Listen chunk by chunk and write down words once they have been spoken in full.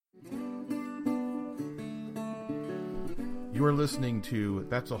You are listening to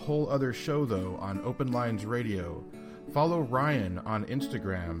That's a Whole Other Show, though, on Open Lines Radio. Follow Ryan on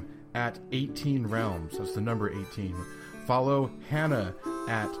Instagram at 18 Realms. That's the number 18. Follow Hannah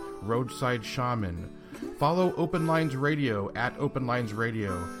at Roadside Shaman. Follow Open Lines Radio at Open Lines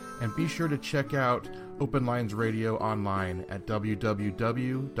Radio. And be sure to check out Open Lines Radio online at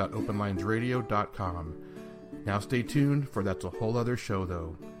www.openlinesradio.com. Now stay tuned for That's a Whole Other Show,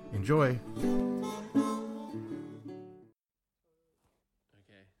 though. Enjoy!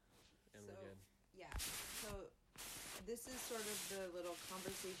 This is sort of the little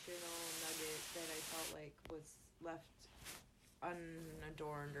conversational nugget that I felt like was left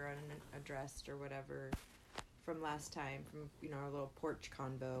unadorned or unaddressed or whatever from last time, from our little porch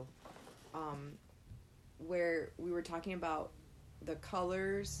convo, where we were talking about the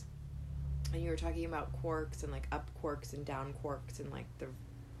colors, and you were talking about quarks and like up quarks and down quarks and like the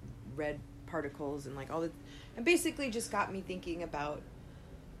red particles and like all the, and basically just got me thinking about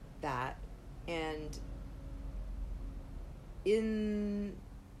that. And in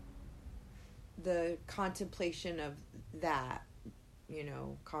the contemplation of that,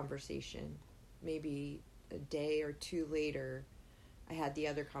 conversation, maybe a day or two later, I had the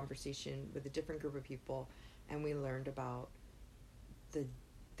other conversation with a different group of people, and we learned about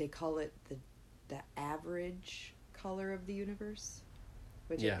they call it the average color of the universe,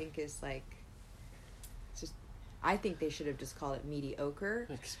 which I think is like, I think they should have just called it mediocre.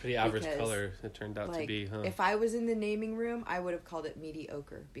 It's pretty average color, it turned out to be, huh? If I was in the naming room, I would have called it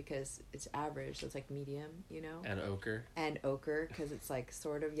mediocre because it's average, so it's like medium, And ochre. And ochre, because it's like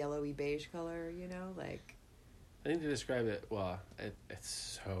sort of yellowy beige color, like... I think to describe it, well,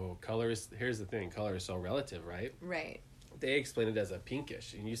 it's so... Here's the thing, color is so relative, right? Right. They explained it as a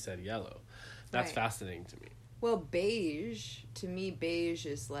pinkish, and you said yellow. That's fascinating to me. Well, beige, to me, beige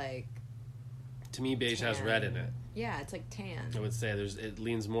is like... To me, beige tan. Has red in it. Yeah, it's like tan. I would say it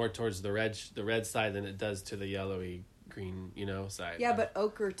leans more towards the red side than it does to the yellowy green, side. Yeah, but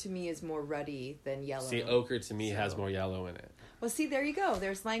ochre to me is more ruddy than yellow. See, ochre to me has more yellow in it. Well, see, there you go.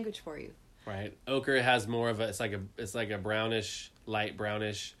 There's language for you. Right. Ochre has more of it's like a brownish, light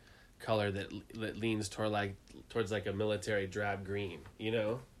brownish color that leans towards like a military drab green,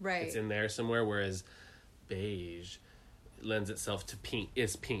 Right. It's in there somewhere, whereas beige lends itself to pink.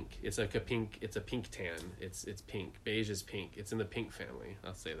 It's pink. It's like a pink tan. It's pink. Beige is pink. It's in the pink family.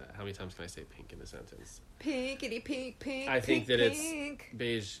 I'll say that. How many times can I say pink in a sentence? Pinkity pink, pink. I think pink, that pink. It's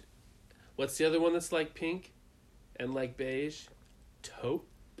beige. What's the other one that's like pink and like beige? Taupe.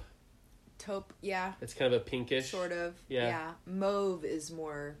 Taupe, yeah. It's kind of a pinkish. Sort of. Yeah. Mauve is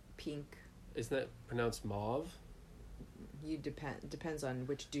more pink. Isn't that pronounced mauve? Depends on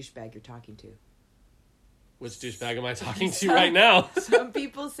which douchebag you're talking to. Which douchebag am I talking to right now? Some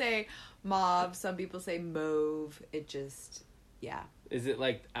people say mauve, some people say mauve. It just, yeah. Is it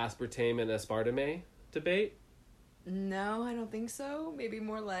like aspartame and aspartame debate? No, I don't think so. Maybe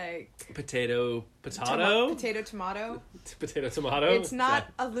more like... Potato. Potato, tomato. Potato, tomato? It's not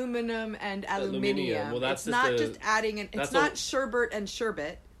aluminum and aluminium. Well, that's it's not just adding... It's not sherbet and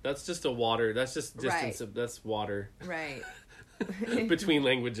sherbet. That's just a water. That's just distance. Right. That's water. Right. Between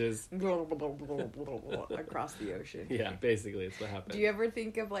languages. Across the ocean. Yeah, basically, it's what happened. Do you ever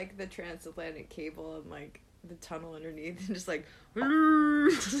think of, like, the transatlantic cable and, like, the tunnel underneath and just, like...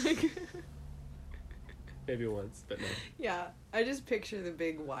 Maybe once, but no. Yeah, I just picture the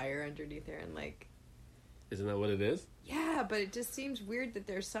big wire underneath there and, like... Isn't that what it is? Yeah, but it just seems weird that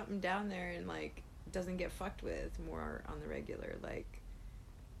there's something down there and, like, doesn't get fucked with more on the regular, like...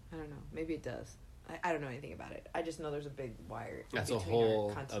 I don't know. Maybe it does. I don't know anything about it. I just know there's a big wire. That's a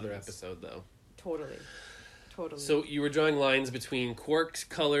whole other episode, though. Totally. So you were drawing lines between quark's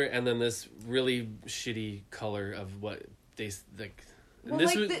color and then this really shitty color of what they like. Well,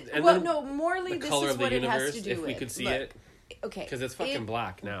 this morally, this is what it has to do with. If we could see it, okay, because it's fucking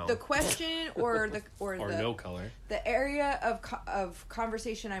black now. The question, or no color. The area of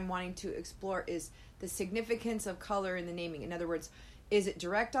conversation I'm wanting to explore is the significance of color in the naming. In other words, is it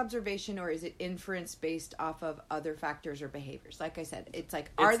direct observation or is it inference based off of other factors or behaviors? Like I said, it's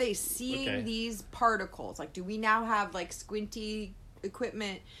like, are they seeing these particles? Like, do we now have, like, squinty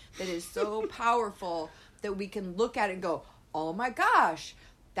equipment that is so powerful that we can look at it and go, oh my gosh,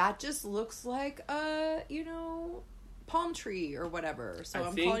 that just looks like a, palm tree or whatever. So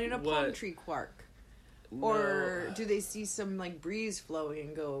I'm calling it a palm tree quark. No. Or do they see some, like, breeze flowing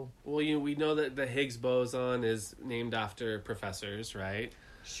and go... Well, we know that the Higgs boson is named after professors, right?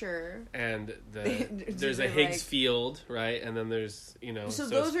 Sure. And there's a Higgs field, right? And then there's, So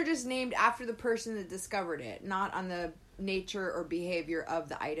those are just named after the person that discovered it, not on the nature or behavior of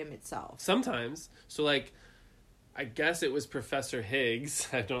the item itself. Sometimes. So, like, I guess it was Professor Higgs.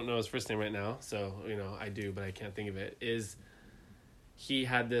 I don't know his first name right now, so I do, but I can't think of it. He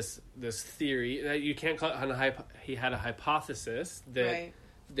had this theory that you can't call it he had a hypothesis that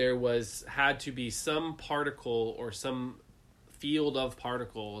there had to be some particle or some field of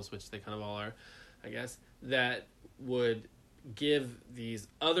particles, which they kind of all are, I guess, that would give these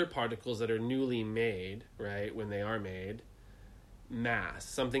other particles that are newly made, right, when they are made, mass.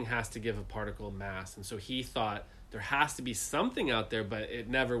 Something has to give a particle mass. And so he thought there has to be something out there, but it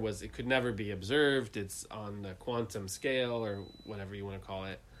could never be observed. It's on the quantum scale or whatever you want to call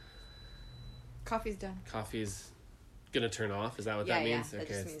it. Coffee's done. Coffee's gonna turn off. Is that what that means? Yeah, that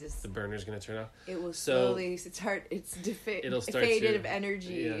just means the burner's gonna turn off. It will slowly. It's faded of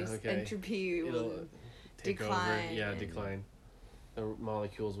energy. Entropy will decline. Decline. The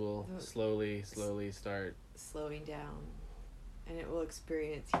molecules will slowly start slowing down, and it will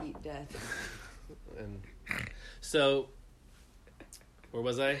experience heat death. And so, where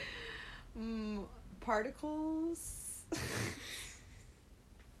was I? Particles.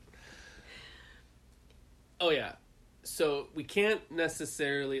 Oh yeah. So we can't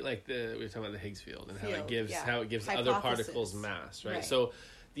necessarily we were talking about the Higgs field and how it gives other particles mass, right? So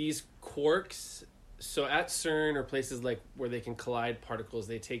these quarks, so at CERN or places like where they can collide particles,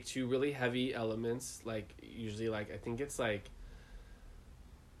 they take two really heavy elements, usually I think it's are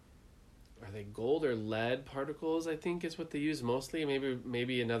they gold or lead particles? I think is what they use mostly.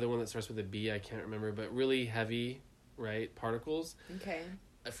 Maybe another one that starts with a B, I can't remember, but really heavy, right, particles. Okay.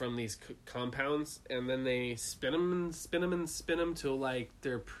 From these compounds, and then they spin them till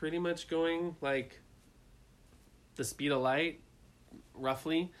they're pretty much going the speed of light,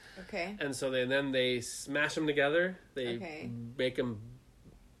 roughly. Okay. And so they smash them together. They make them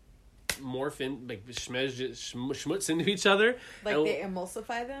morph in, schmutz into each other. They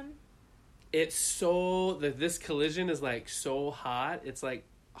emulsify them. It's so that this collision is so hot. It's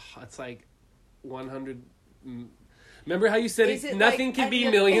 100. Remember how you said nothing can be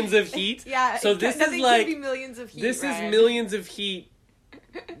millions of heat? Yeah. So this is can be millions of heat. This is millions of heat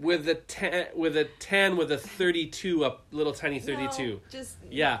with a 10 with a 32, a little tiny 32.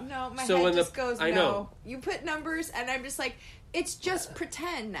 No, my head just goes no. I know. You put numbers, and I'm just it's just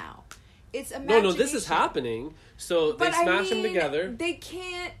pretend now. It's imagination. No, this is happening. So they smash them together. They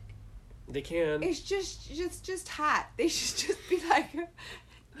can't. They can. It's just hot. They should just be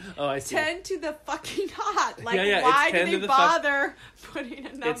Oh, I see. 10 to the fucking hot. Why do they bother putting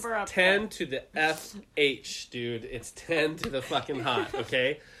a number up there? It's 10 to the FH, dude. It's 10 to the fucking hot,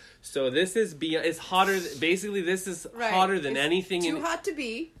 okay? So this is it's hotter. Basically, this is hotter than anything. Too hot to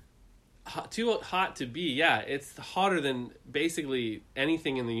be. Too hot to be, yeah. It's hotter than basically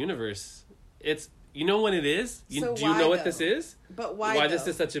anything in the universe. You know what it is? Do you know what this is? But why? Why this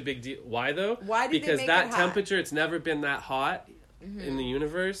is such a big deal? Why though? Why did because they make that it hot? temperature, it's never been that hot in the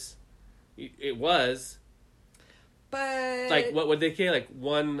universe. It was. But what would they say?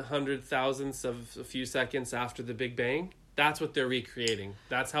 100,000ths of a few seconds after the Big Bang. That's what they're recreating.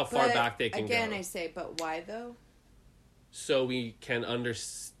 That's how far back they can go. Again, I say, but why though? So we can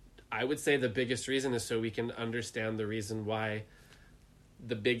I would say the biggest reason is so we can understand the reason why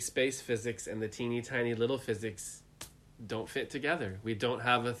the big space physics and the teeny tiny little physics don't fit together. We don't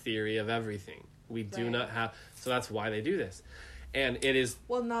have a theory of everything. We do not have. So that's why they do this. And it is.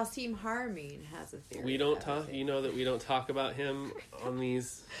 Well, Nassim Haramein has a theory. We don't talk. You know that we don't talk about him on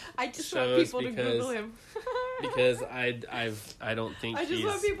these. I just shows want people to Google him. Because I don't think. I just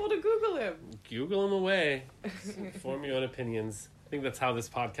want people to Google him. Google him away. Form your own opinions. I think that's how this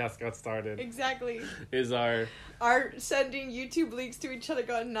podcast got started. Exactly. Is our sending YouTube links to each other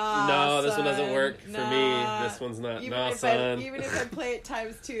going, nah, no, this son, one doesn't work for me. This one's not, son. Even if I play it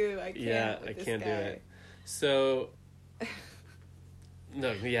times 2, I can't. Yeah, I can't do it. So,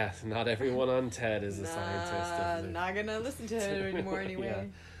 no, yeah, not everyone on TED is a scientist. Not gonna listen to it anymore anyway.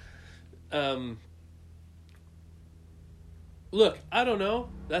 Yeah. Look, I don't know.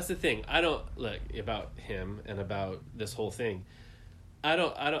 That's the thing. I don't look about him and about this whole thing. I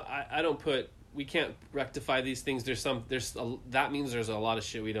don't put. We can't rectify these things. That means there's a lot of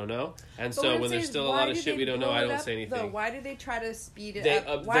shit we don't know. And so when there's still a lot of shit we don't know, I don't say anything. Though? Why do they try to speed it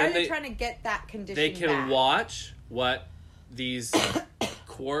up? Why are they trying to get that condition They can back? watch what these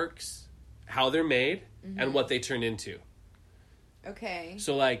quarks, how they're made, and what they turn into. Okay.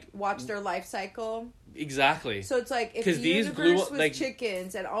 So watch their life cycle. Exactly. So it's if the universe was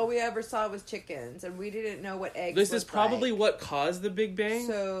chickens and all we ever saw was chickens and we didn't know what eggs This is probably what caused the Big Bang.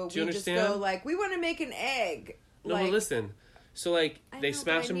 So do you understand? Just go we want to make an egg. No, but listen. So they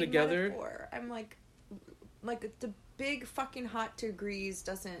smash them together. Metaphor. I'm the big fucking hot degrees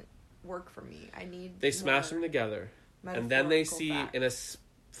doesn't work for me. I need. They smash them together, and then they see facts. In a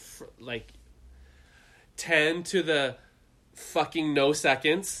like 10 to the fucking no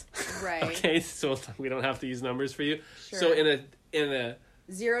seconds. Right. Okay, so we don't have to use numbers for you. Sure. So in a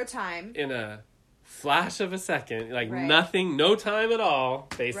zero time, in a flash of a second, like right. nothing, no time at all,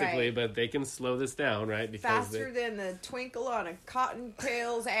 basically, right. but they can slow this down, right? Because faster than the twinkle on a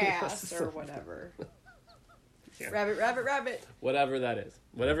cottontail's ass or whatever. Yeah. Rabbit. Whatever that is.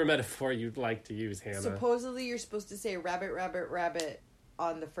 Whatever metaphor you'd like to use, Hannah. Supposedly you're supposed to say rabbit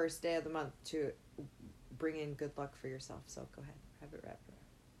on the first day of the month to bring in good luck for yourself. So go ahead. Rabbit.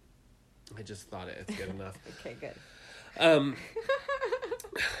 I just thought it's good enough. Okay, good.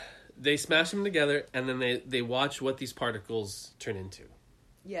 They smash them together, and then they watch what these particles turn into.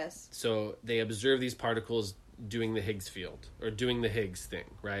 Yes. So they observe these particles doing the Higgs field, or doing the Higgs thing,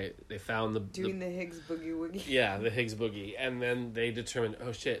 right? They found the Higgs boogie woogie. Yeah, the Higgs boogie. And then they determined,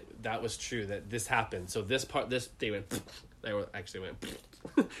 oh shit, that was true, that this happened. So they went,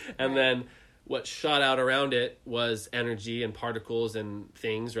 and then what shot out around it was energy and particles and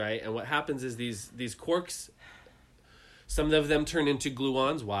things, right? And what happens is these quarks, some of them turn into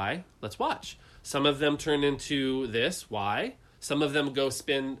gluons. Why? Let's watch. Some of them turn into this. Why? Some of them go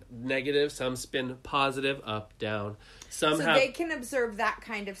spin negative. Some spin positive, up, down. They can observe that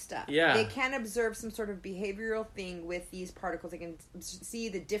kind of stuff. Yeah. They can observe some sort of behavioral thing with these particles. They can see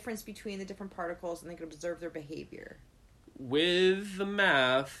the difference between the different particles, and they can observe their behavior. With the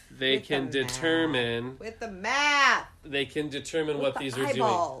math, they can determine... With the math! They can determine what these are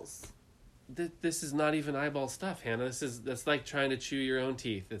eyeballs. Doing. This is not even eyeball stuff, Hannah. That's like trying to chew your own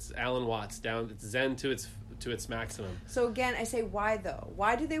teeth. It's Alan Watts down. It's Zen to its maximum. So again, I say, why though?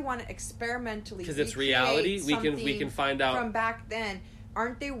 Why do they want to experimentally? Because it's reality. We can find out from back then.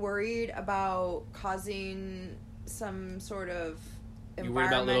 Aren't they worried about causing some sort of environmental You worry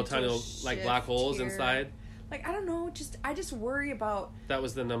about little tiny like black holes here? Inside? Like, I don't know. I just worry about. That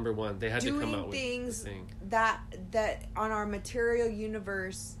was the number one. They had to come out with things the thing. that on our material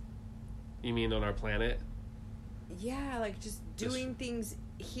universe. You mean on our planet? Yeah, like just doing things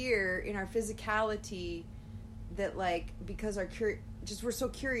here in our physicality that, like, because we're so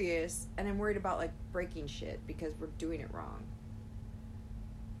curious, and I'm worried about, like, breaking shit because we're doing it wrong.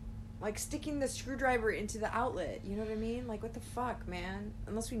 Like sticking the screwdriver into the outlet, you know what I mean? Like, what the fuck, man?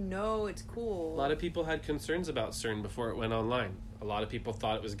 Unless we know it's cool. A lot of people had concerns about CERN before it went online. A lot of people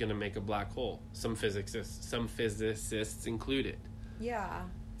thought it was going to make a black hole. Some physicists included. Yeah.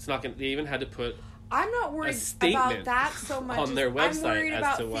 It's not going. They even had to put. I'm not worried about that so much on their website. I'm worried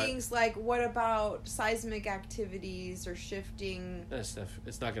about things like, what about seismic activities or shifting? That stuff.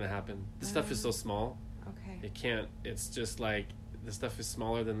 It's not going to happen. This stuff is so small. Okay. It can't. It's just like the stuff is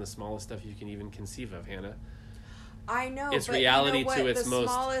smaller than the smallest stuff you can even conceive of, Hannah. I know. It's reality you know what? to its the most.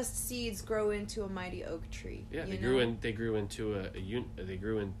 The smallest seeds grow into a mighty oak tree. Yeah, they grew into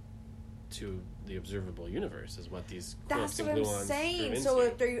the observable universe is what these that's what I'm saying.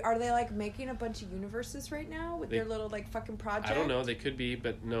 So are they like making a bunch of universes right now with their little like fucking project? I don't know. They could be,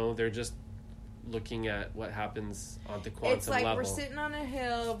 but no, they're just looking at what happens on the quantum level. It's like we're sitting on a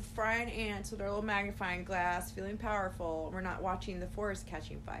hill frying ants with our little magnifying glass, feeling powerful. We're not watching the forest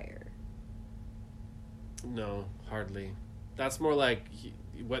catching fire. No, hardly. That's more like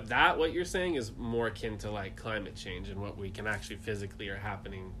what you're saying is more akin to like climate change and what we can actually physically are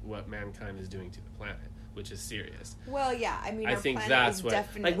happening, what mankind is doing to the planet, which is serious. Well, yeah, I mean, I think that's what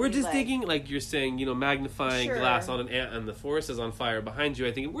like we're just digging, like you're saying, magnifying glass on an ant and the forest is on fire behind you.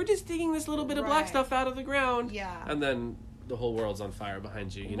 I think we're just digging this little bit of black stuff out of the ground, and then the whole world's on fire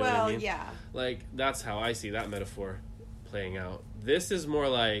behind you. You know what I mean? Yeah. Like that's how I see that metaphor playing out. This is more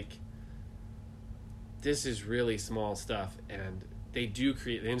like this is really small stuff, and they do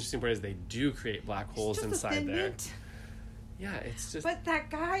create. The interesting part is they do create black holes inside there. Mint. Yeah, it's just. But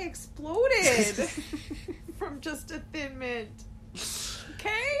that guy exploded from just a thin mint.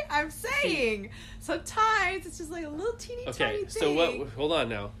 Okay, I'm saying sometimes it's just like a little teeny tiny thing. So what? Hold on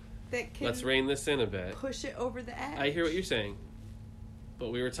now. Let's rein this in a bit. Push it over the edge. I hear what you're saying,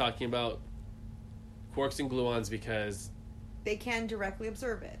 but we were talking about quarks and gluons because they can directly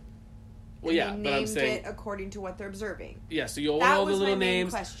observe it. Well, yeah, but I'm saying it according to what they're observing. Yeah, so you all know the little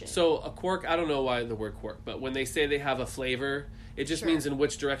names. Question. So a quark, I don't know why the word quark, but when they say they have a flavor, it just means in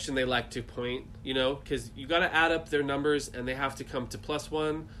which direction they like to point. Because you got to add up their numbers, and they have to come to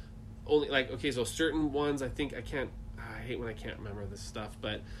 +1. Only so certain ones, I think I can't. I hate when I can't remember this stuff,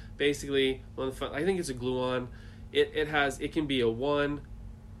 but basically, I think it's a gluon. It can be a 1,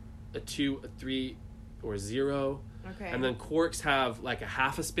 a 2, a 3, or 0. Okay. And then quarks have like a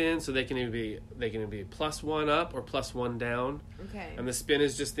half a spin, so they can either be plus one up or plus one down. Okay. And the spin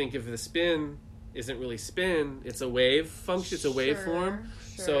is, just think of the spin isn't really spin, it's a wave function, it's a waveform.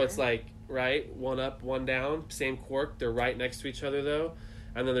 Sure. So it's like, right, one up, one down, same quark, they're right next to each other though.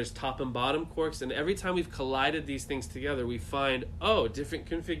 And then there's top and bottom quarks, and every time we've collided these things together, we find, different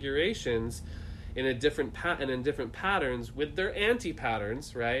configurations in a different in different patterns with their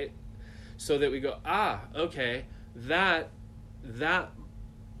anti-patterns, right? So that we go, okay, that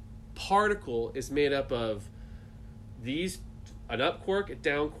particle is made up of an up quark, a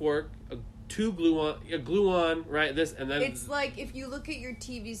down quark, a gluon, right? This, and then it's like if you look at your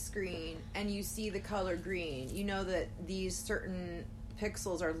TV screen and you see the color green, you know that these certain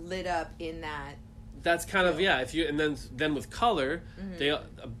pixels are lit up in that. That's kind of, if you, and then with color, they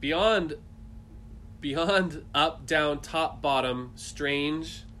beyond up, down, top, bottom,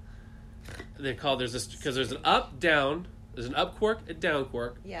 strange. They call because there's an up, down, there's an up quark, a down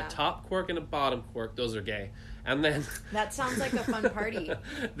quark, a top quark, and a bottom quark. Those are gay. And then that sounds like a fun party.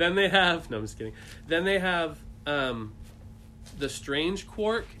 Then they have, no, I'm just kidding. Then they have the strange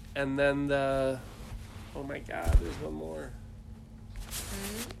quark, and then oh my god, there's one more.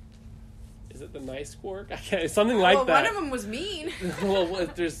 Is it the nice quark? I can't, something like that. One of them was mean. Well,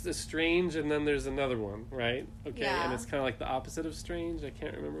 there's the strange, and then there's another one, right? Okay, and it's kind of like the opposite of strange. I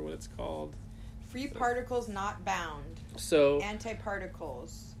can't remember what it's called. Free particles not bound. So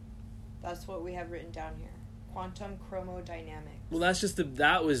antiparticles. That's what we have written down here. Quantum chromodynamics. Well,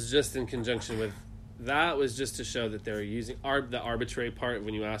 that was just in conjunction with. That was just to show that they're using the arbitrary part.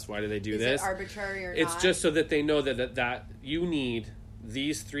 When you ask why do they do this, is it arbitrary or it's not? just so that they know that you need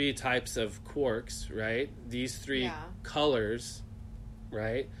these three types of quarks, right? These three colors,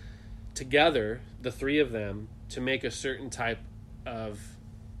 right? Together, the three of them, to make a certain type of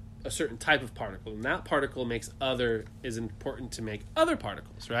particle, and that particle is important to make other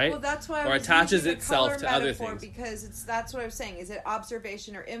particles, right? Well, that's why or attaches itself to other things. Because that's what I was saying. Is it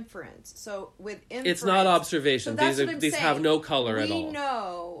observation or inference? So with inference, it's not observation. So these have no color at all. We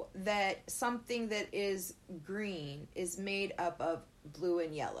know that something that is green is made up of blue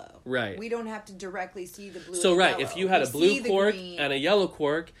and yellow. Right. We don't have to directly see the blue. So and right, yellow. if you had a blue quark green, and a yellow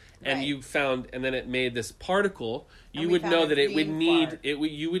quark, and right. you found, and then it made this particle, you would know that it would need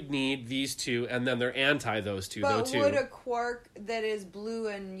you would need these two, and then they're anti those two. But would a quark that is blue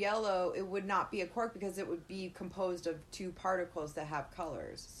and yellow, it would not be a quark because it would be composed of two particles that have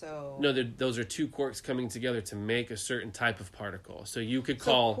colors. So no, those are two quarks coming together to make a certain type of particle. So you could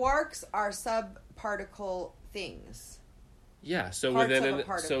call quarks are subparticle things. Yeah, so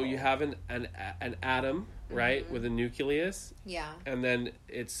so you have an atom, right, with a nucleus. Yeah. And then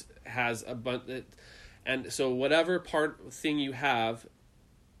it has a bunch, and so whatever thing you have,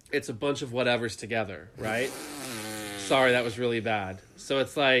 it's a bunch of whatevers together, right? Sorry, that was really bad. So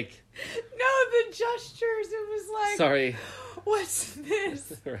it's like no, the gestures. It was like, sorry. What's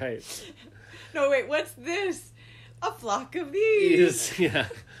this? Right. No, wait. What's this? A flock of these. Yeah.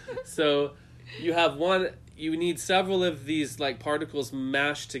 So you have one. You need several of these like particles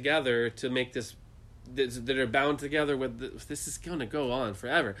mashed together to make this that are bound together with this is going to go on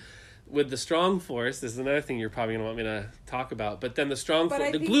forever. With the strong force, this is another thing you're probably going to want me to talk about. But then the strong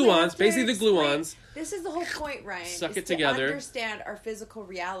force, the gluons, basically the gluons. This is the whole point, Ryan. Suck it together. To understand our physical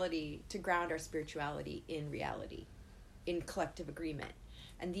reality, to ground our spirituality in reality, in collective agreement.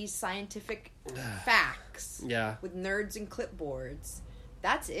 And these scientific facts with nerds and clipboards,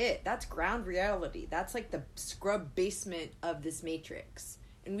 that's it. That's ground reality. That's like the scrub basement of this matrix.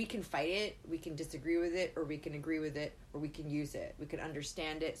 And we can fight it, we can disagree with it, or we can agree with it, or we can use it. We can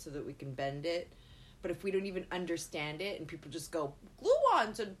understand it so that we can bend it. But if we don't even understand it and people just go,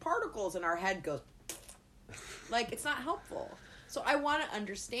 gluons and particles, and our head goes, like, it's not helpful. So I want to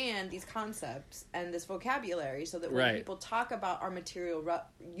understand these concepts and this vocabulary so that when people talk about our material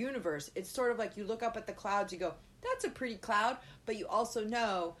universe, it's sort of like you look up at the clouds, you go, that's a pretty cloud, but you also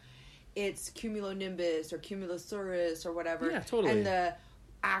know it's cumulonimbus or cumulocirrus or whatever. Yeah, totally. And the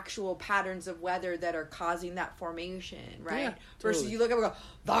actual patterns of weather that are causing that formation, right? Yeah, totally. Versus you look up and go,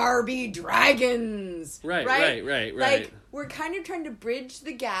 there be dragons! Right. Like, we're kind of trying to bridge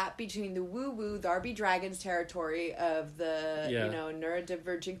the gap between the woo-woo, there be dragons territory of the,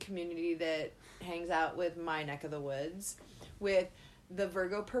 neurodivergent community that hangs out with my neck of the woods, with the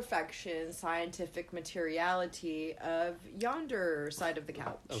Virgo perfection, scientific materiality of yonder side of the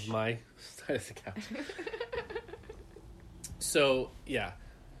couch. Of my side of the couch. So, yeah.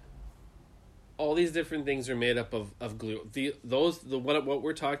 All these different things are made up of glue. What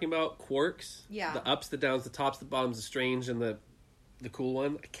we're talking about, quarks, the ups, the downs, the tops, the bottoms, the strange, and the the cool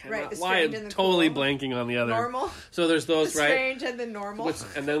one. I cannot right, lie. I'm totally blanking on the other. Normal. So there's those, the right? Strange and the normal.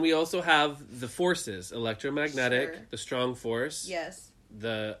 And then we also have the forces: electromagnetic, sure. the strong force. Yes.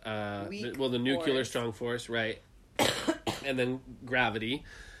 The the nuclear force. strong force, right? And then gravity,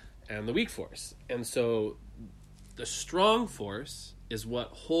 and the weak force. And so, the strong force is what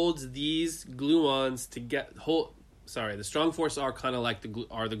holds these gluons together. The strong force are kind of like the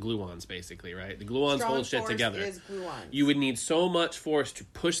gluons, basically, right? The gluons hold shit together. Is gluons. You would need so much force to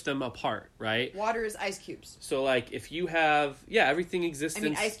push them apart, right? Water is ice cubes. So, like, if you have, everything exists. I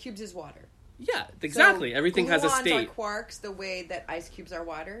mean, ice cubes is water. Yeah, exactly. So everything has a state. Gluons are quarks the way that ice cubes are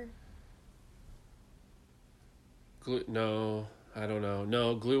water? No, I don't know.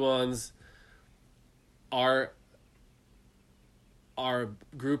 No, gluons are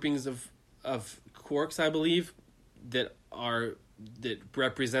groupings of quarks, I believe, that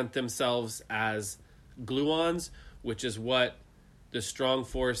represent themselves as gluons, which is what the strong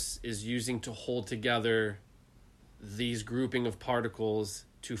force is using to hold together these grouping of particles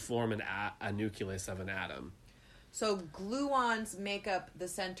to form a nucleus of an atom. So gluons make up the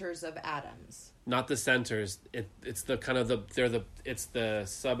centers of atoms. Not the centers. It's the kind of it's the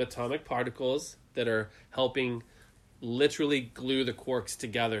subatomic particles that are helping literally glue the quarks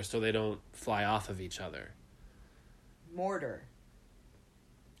together so they don't fly off of each other. Mortar.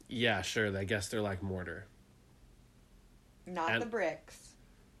 Yeah, sure. I guess they're like mortar. Not the bricks.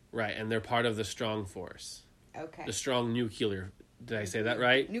 Right, and they're part of the strong force. Okay. The strong nuclear. Did I say that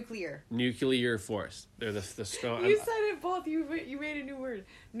right? Nuclear force. They're the strong. You said it both. You made a new word.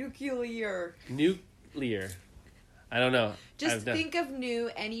 Nuclear. I don't know. Just think of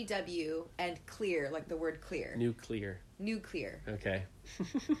new, N-E-W, and clear, like the word clear. Nuclear. Okay.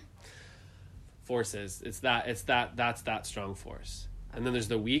 Forces. That's that strong force. And then there's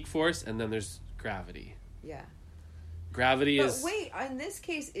the weak force, and then there's gravity. Yeah. Gravity is... But wait, in this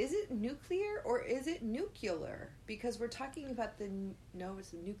case, is it nuclear or is it nuclear? Because we're talking about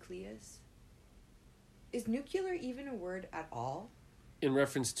it's the nucleus. Is nuclear even a word at all? In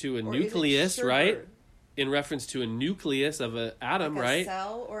reference to a nucleus, right? In reference to a nucleus of an atom, like a right?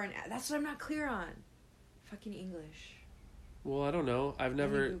 Cell or an... That's what I'm not clear on. Fucking English. Well, I don't know. I've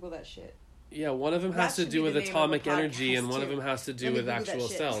never... Google that shit. Yeah, one of them has to do with atomic energy and one of them has to do with actual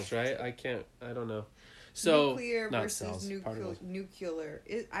cells, right? I don't know. So, nuclear not versus cells, nuclear.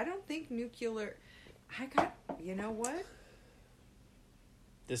 I don't think nuclear... You know what?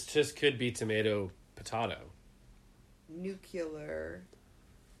 This just could be tomato, potato. Nuclear...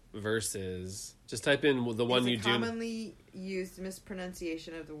 versus... Just type in the one you do... It's a commonly used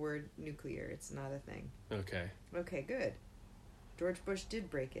mispronunciation of the word nuclear. It's not a thing. Okay, good. George Bush did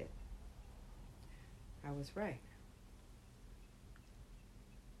break it. I was right.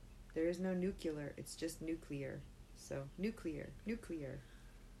 There is no nuclear. It's just nuclear. So, nuclear.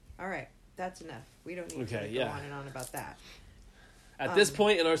 All right. That's enough. We don't need to go on and on about that. At this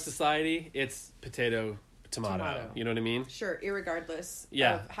point in our society, it's potato, tomato. You know what I mean? Sure. Irregardless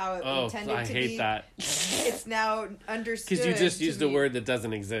of how it intended to be. I hate that. It's now understood. Because you just used a word that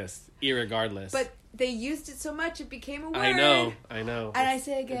doesn't exist. Irregardless. But they used it so much it became a word. I know. And I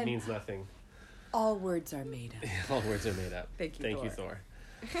say again. It means nothing. All words are made up. All words are made up. Thank you, Thor.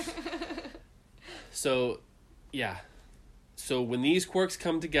 So, yeah. So when these quarks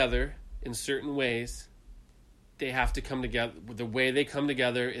come together in certain ways, they have to come together. The way they come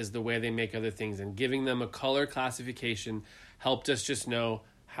together is the way they make other things. And giving them a color classification helped us just know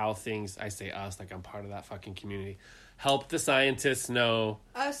how things, I say us, like I'm part of that fucking community, helped the scientists know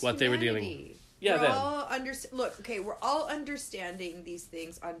what they were dealing. Yeah, we're all understanding these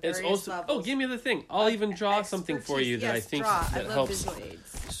things on various levels. Oh, give me the thing. I'll even draw something for you that I think that helps.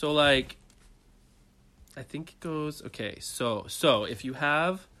 So, like, I think it goes... Okay, so if you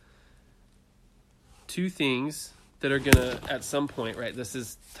have two things that are going to, at some point, right, this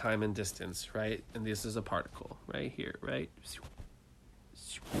is time and distance, right? And this is a particle right here, right? Is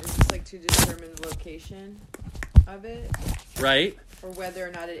this like to determine the location of it? Right. Or whether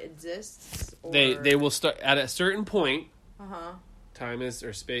or not it exists? Or... They will start at a certain point. Uh-huh. Time is,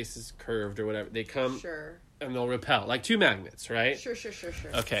 or space is curved or whatever. They come sure. and they'll repel. Like two magnets, right? Sure.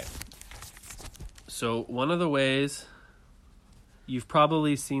 Okay. So one of the ways, you've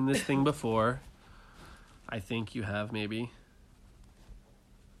probably seen this thing before. I think you have, maybe.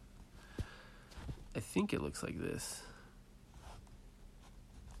 I think it looks like this.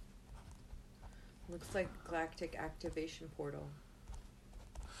 Looks like galactic activation portal.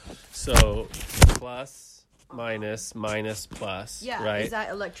 So, plus minus, plus. Yeah, right? Is that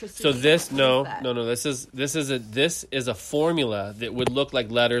electricity? So this no. This is a formula that would look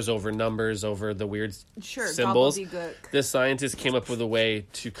like letters over numbers over the weird symbols. This scientist came up with a way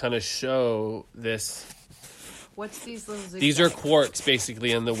to kind of show this. What's these little zigzags? These are quarks,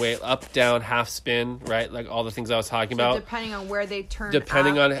 basically, in the way up, down, half spin, right? Like all the things I was talking about. Depending on where they turn.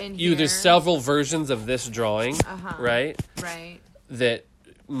 Depending on you, there's several versions of this drawing, right? Right. That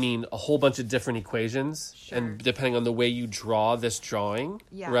mean a whole bunch of different equations, and depending on the way you draw this drawing,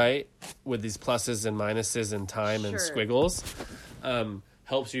 right, with these pluses and minuses and time and squiggles,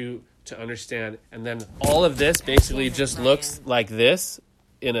 helps you to understand. And then all of this basically just looks like this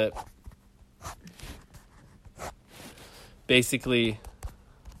in a basically,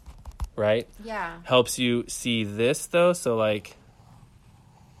 right? Yeah. Helps you see this though, so like.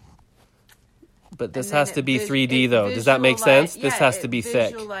 But this has to be 3D though. Does that make sense? This has to be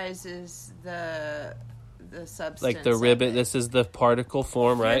thick. Visualizes the substance. Like the ribbon. This is the particle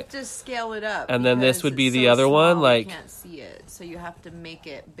form, right? You have to scale it up. And then this would be the other one. Like you can't see it, so you have to make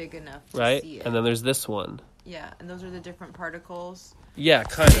it big enough to see it. And then there's this one. Yeah, and those are the different particles. Yeah,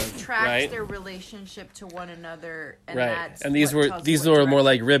 kind of. It tracks their relationship to one another, and that's and these were more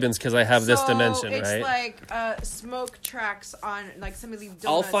like ribbons because I have this dimension, it's right? It's like smoke tracks on like some of these.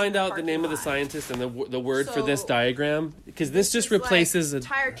 I'll find out the name of the scientist and the word for this diagram because this just replaces like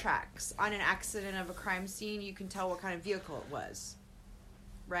tire tracks on an accident of a crime scene. You can tell what kind of vehicle it was,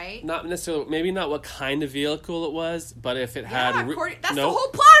 right? Not necessarily, maybe not what kind of vehicle it was, but if it had. That's the whole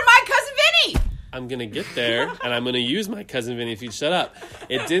plot of My Cousin Vinny. I'm going to get there, and I'm going to use My Cousin Vinny if you shut up.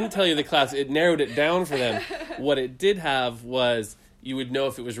 It didn't tell you the class. It narrowed it down for them. What it did have was you would know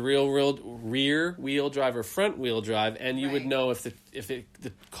if it was rear wheel drive or front wheel drive, and you would know if the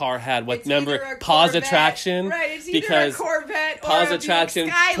car had what number pause attraction. Right, it's either a Corvette or pause a attraction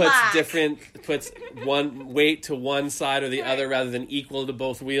Skylark. puts one weight to one side or the other rather than equal to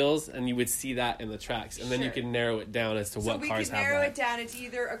both wheels, and you would see that in the tracks, and then you can narrow it down as to what cars have. So we can narrow it down. It's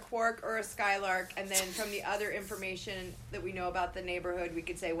either a quark or a Skylark, and then from the other information that we know about the neighborhood, we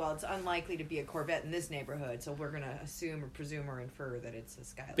could say, well, it's unlikely to be a Corvette in this neighborhood, so we're going to assume or presume or infer that it's a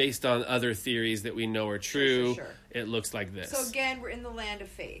Skylark. Based on other theories that we know are true, it looks like this. So again, we're in the land of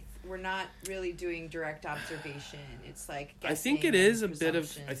faith. We're not really doing direct observation. It's like guessing. I think it is a bit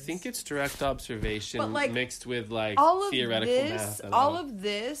of. I think it's direct observation mixed with like theoretical math. All of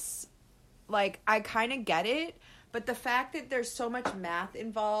this, like I kind of get it, but the fact that there's so much math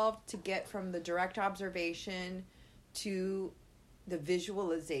involved to get from the direct observation to the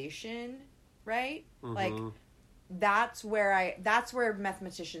visualization, right? Mm-hmm. Like that's where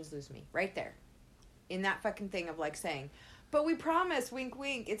mathematicians lose me, right there, in that fucking thing of like saying. But we promise, wink,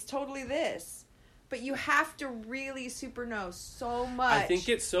 wink, it's totally this. But you have to really super know so much. I think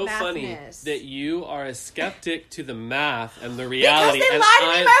it's so funny that you are a skeptic to the math and the reality. Because they lied to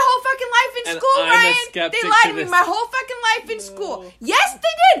me my whole fucking life in school, Ryan. They lied to me my whole fucking life in school. Yes,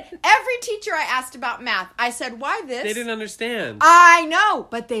 they did. Every teacher I asked about math, I said, why this? They didn't understand. I know,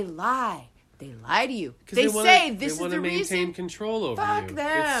 but they lie. They lie to you. They say this is the reason. They want to maintain control over you. Fuck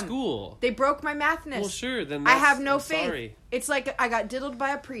them. It's school. They broke my mathness. Well, sure. Then I have no faith. Sorry. It's like I got diddled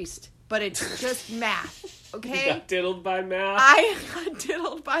by a priest, but it's just math. Okay? You got diddled by math? I got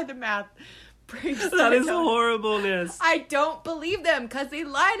diddled by the math priest. That is horribleness. I don't believe them because they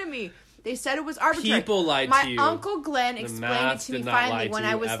lie to me. They said it was arbitrary. People lied to you. My Uncle Glenn explained it to me finally when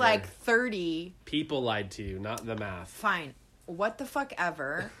I was like 30. People lied to you, not the math. Fine. What the fuck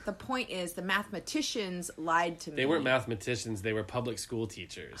ever. The point is the mathematicians lied to me. They weren't mathematicians. They were public school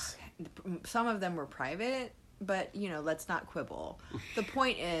teachers. Some of them were private, but, let's not quibble. The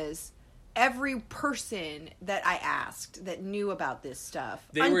point is every person that I asked that knew about this stuff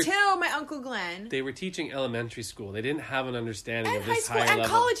until my Uncle Glenn. They were teaching elementary school. They didn't have an understanding of this higher level. And high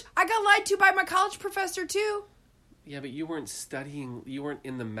school and college. I got lied to by my college professor, too. Yeah, but you weren't studying. You weren't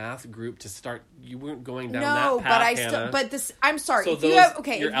in the math group to start. You weren't going down that path. No, but I'm sorry. So if you have a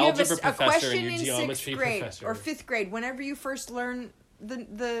question in sixth grade or fifth grade, whenever you first learn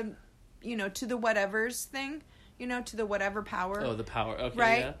the to the whatevers thing, to the whatever power. Oh, the power. Okay,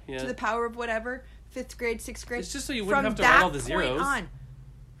 right? Yeah. To the power of whatever. 5th grade, 6th grade. It's just so you wouldn't have to write all the zeros.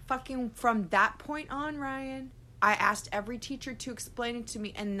 From that point on, Ryan. I asked every teacher to explain it to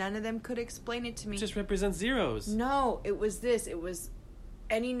me, and none of them could explain it to me. It just represents zeros. No, it was this. It was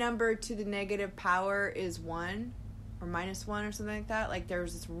any number to the negative power is 1. or -1 or something like that. Like there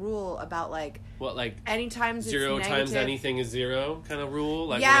was this rule about like what, like anytime it's 0 negative, times anything is 0 kind of rule.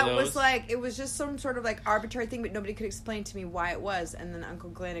 Like yeah, one of those? it was just some sort of like arbitrary thing, but nobody could explain to me why it was. And then Uncle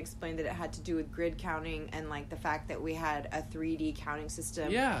Glenn explained that it had to do with grid counting and like the fact that we had a 3D counting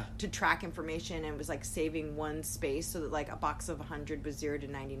system to track information, and it was like saving one space so that like a box of 100 was 0 to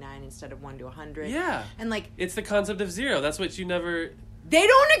 99 instead of 1 to 100. Yeah, and like it's the concept of 0. That's what you never. They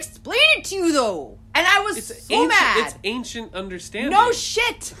don't explain it to you, though. And I was so mad. It's ancient understanding. No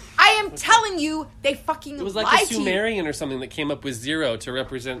shit. I am telling you, they fucking lied to you. It was like a Sumerian or something that came up with 0 to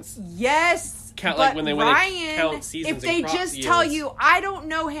represent... Yes, count, but like when they Ryan, want to count seasons if they just yields. tell you, I don't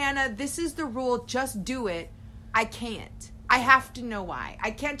know, Hannah, this is the rule, just do it, I can't. I have to know why.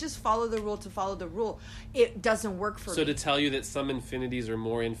 I can't just follow the rule to follow the rule. It doesn't work for me. So to tell you that some infinities are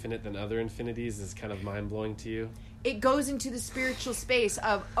more infinite than other infinities is kind of mind-blowing to you? It goes into the spiritual space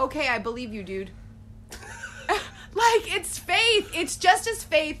of, okay, I believe you, dude. Like, it's faith. It's just as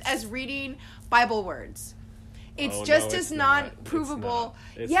faith as reading Bible words. It's just as non-provable.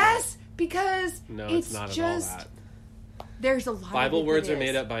 Yes, because it's not just... at all that. There's a lot Bible of words are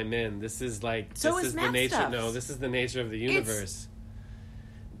made up by men. This is like... So this is the math nature. stuff. No, this is the nature of the universe.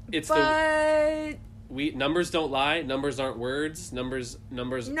 Numbers don't lie. Numbers aren't words. Numbers are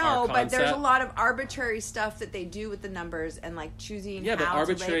concept. No, but there's a lot of arbitrary stuff that they do with the numbers and like choosing how to label stuff. Yeah, but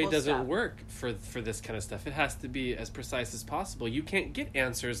arbitrary doesn't work for this kind of stuff. It has to be as precise as possible. You can't get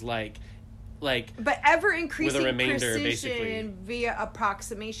answers like but ever increasing with a remainder, precision basically. Via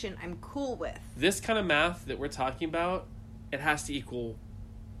approximation, I'm cool with. This kind of math that we're talking about, it has to equal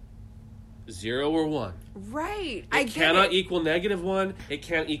 0 or 1. Right. It cannot equal -1. It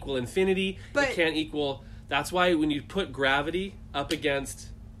can't equal infinity. But it can't equal... That's why when you put gravity up against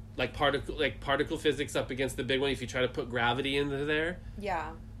particle physics up against the big one, if you try to put gravity into there,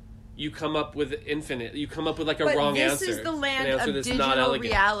 you come up with infinite. You come up with like a wrong answer. This is the land of digital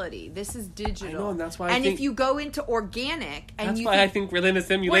reality. This is digital. I know, and that's why if you go into organic... and that's why I think we're in a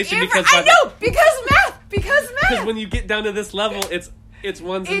simulation. Because Because when you get down to this level, it's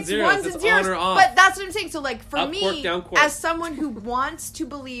ones and zeros. It's on or off. But that's what I'm saying. So, like, for me, quark, down, quark. as someone who wants to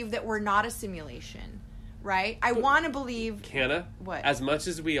believe that we're not a simulation, right? I want to believe... Hannah, what? As much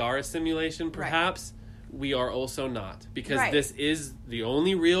as we are a simulation, perhaps, we are also not. Because this is the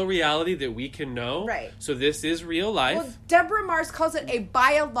only real reality that we can know. Right. So this is real life. Well, Deborah Mars calls it a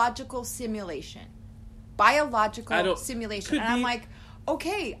biological simulation. Biological simulation. And I'm like...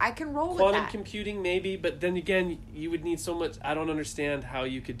 Okay, I can roll with that. Quantum computing, maybe, but then again, you would need so much. I don't understand how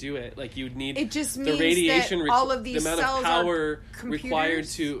you could do it. Like, you would need the radiation, that all of these the amount cells of power are required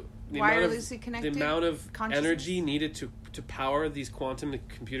to wirelessly connected. The amount of energy needed to power these quantum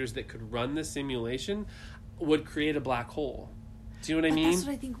computers that could run the simulation would create a black hole. Do you know what I mean? That's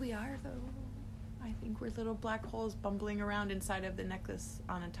what I think we are, though. I think we're little black holes bumbling around inside of the necklace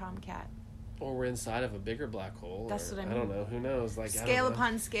on a tomcat. Or we're inside of a bigger black hole. That's what I mean. I don't know. Who knows? Like scale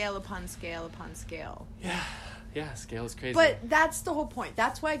upon scale upon scale upon scale. Yeah, scale is crazy. But that's the whole point.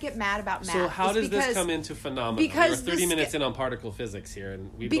 That's why I get mad about math. So how does this come into phenomena? Because we're 30 minutes in on particle physics here, and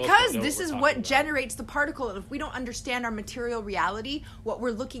this is what generates the particle. And if we don't understand our material reality, what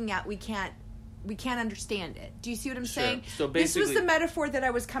we're looking at, we can't understand it. Do you see what I'm saying? So basically, this was the metaphor that I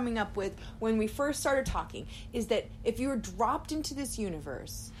was coming up with when we first started talking, is that if you were dropped into this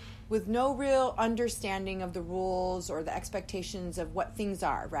universe with no real understanding of the rules or the expectations of what things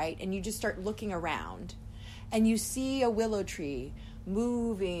are, right? And you just start looking around and you see a willow tree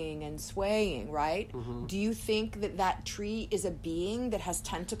moving and swaying, right? Mm-hmm. Do you think that tree is a being that has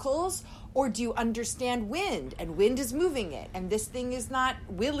tentacles? Or do you understand wind, and wind is moving it, and this thing is not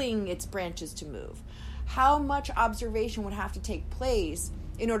willing its branches to move? How much observation would have to take place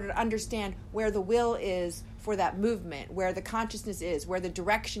in order to understand where the will is for that movement, where the consciousness is, where the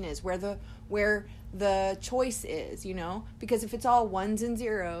direction is, where the choice is, you know? Because if it's all ones and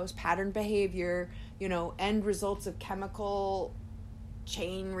zeros, pattern behavior, you know, end results of chemical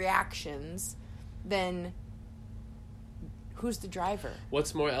chain reactions, then who's the driver?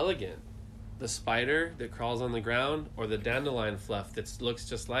 What's more elegant? The spider that crawls on the ground, or the dandelion fluff that looks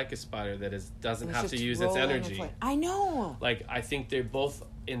just like a spider that doesn't have to use its energy? I know. Like, I think they both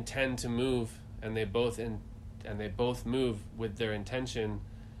intend to move, and they both move with their intention.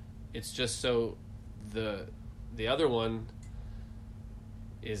 It's just so the other one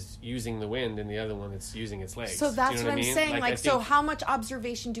is using the wind, and the other one is using its legs. So that's what I'm saying. Like, so how much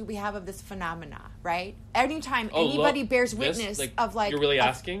observation do we have of this phenomena, right? Anytime anybody bears witness of, like... You're really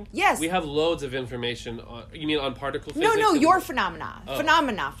asking? Yes. We have loads of information on... You mean on particle physics? No, your phenomena. Oh.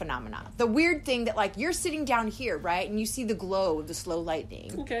 Phenomena. The weird thing that, like, you're sitting down here, right? And you see the glow of the slow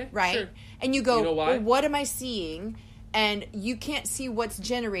lightning. Okay, right? Sure. And you go, you know why? well, what am I seeing? and you can't see what's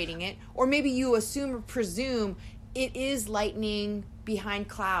generating it, or maybe you assume or presume it is lightning behind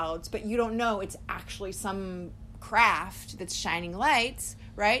clouds, but you don't know it's actually some craft that's shining lights,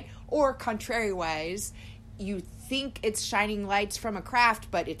 right? Or contrary-wise, you think it's shining lights from a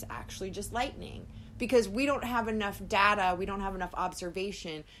craft, but it's actually just lightning. Because we don't have enough data, we don't have enough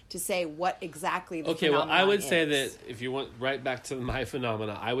observation to say what exactly the phenomenon I would is. say that if you went right back to my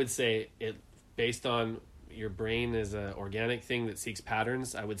phenomena, I would say it, based on your brain is an organic thing that seeks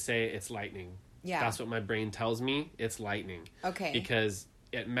patterns, I would say it's lightning. Yeah. That's what my brain tells me. It's lightning. Okay. Because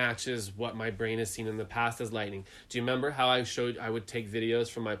it matches what my brain has seen in the past as lightning. Do you remember how I would take videos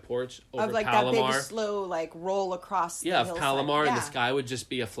from my porch over of like Palomar? that big slow like roll across the of hillside. Palomar, yeah. and the sky would just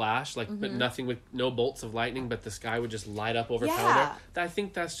be a flash, like but nothing with no bolts of lightning, but the sky would just light up over Palomar. I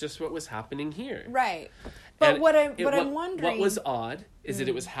think that's just what was happening here. Right. But And what I'm wondering, what was odd is that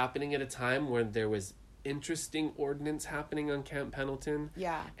it was happening at a time when there was interesting ordnance happening on Camp Pendleton.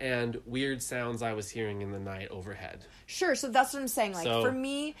 Yeah. And weird sounds I was hearing in the night overhead. Sure, so that's what I'm saying. Like, for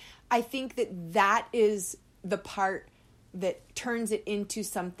me, I think that is the part that turns it into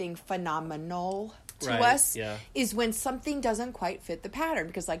something phenomenal to us, is when something doesn't quite fit the pattern.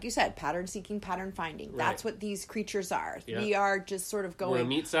 Because like you said, pattern seeking, pattern finding. Right. That's what these creatures are. Yeah. We are just sort of going... We're a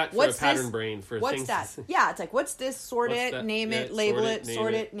meat sack for a pattern brain for what's things. What's that? Yeah, it's like, what's this? Sort it, name it, label it,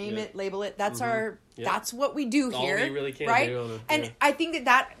 sort it, name it, label it. That's our... Yeah. That's what we do here. All we really can right? do. And I think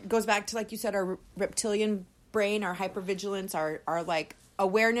that goes back to, like you said, our reptilian brain, our hypervigilance, our like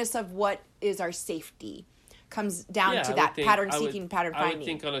awareness of what is our safety comes down to that pattern seeking, pattern finding. I would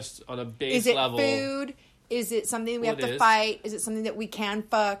think on a base level. Is it food? Is it something we have to fight? Is it something that we can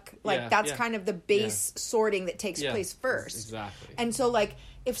fuck? Like that's kind of the base sorting that takes place first. Exactly. And so like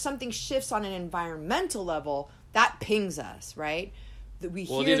if something shifts on an environmental level, that pings us, right? We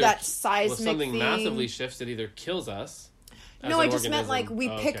hear that seismic if something thing. Massively shifts, it either kills us. No, I just meant like we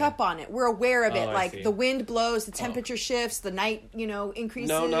pick up on it. We're aware of it. Like the wind blows, the temperature shifts, the night, increases.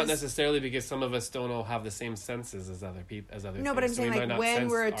 No, not necessarily, because some of us don't all have the same senses as other people. No, but I'm saying like when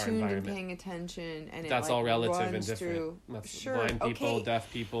we're attuned and paying attention, and that's all relative and different. Through, blind people,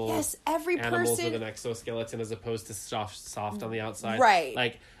 deaf people, yes, every animals person with an exoskeleton as opposed to soft on the outside, right?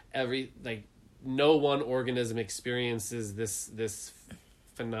 Like no one organism experiences this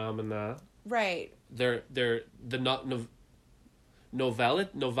phenomena, right? They're the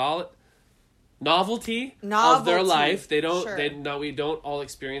novelty of their life. They don't. Sure. We don't all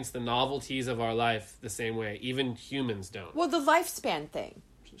experience the novelties of our life the same way. Even humans don't. Well, the lifespan thing.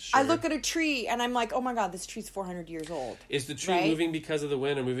 Sure. I look at a tree and I'm like, oh my god, this tree's 400 years old. Is the tree moving because of the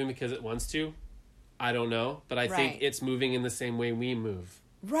wind or moving because it wants to? I don't know, but I think it's moving in the same way we move.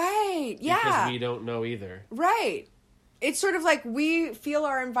 Right. Yeah. Because we don't know either. Right. It's sort of like we feel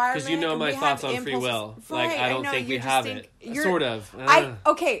our environment. Because my thoughts on free will. Right, like I don't think we have it. Sort of. I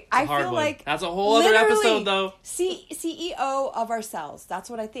feel like that's a whole other episode, though. CEO of ourselves.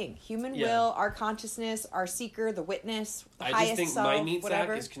 That's what I think. Human will, our consciousness, our seeker, the witness, the highest self. I just think my meat sack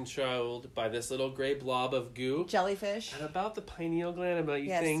is controlled by this little gray blob of goo, jellyfish, and about the pineal gland. About you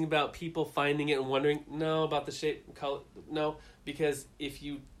saying about people finding it and wondering. No, about the shape, and color. No, because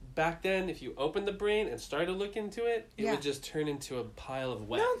back then, if you opened the brain and started to look into it, it would just turn into a pile of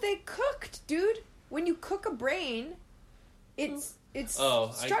wet. No, they cooked, dude. When you cook a brain, it's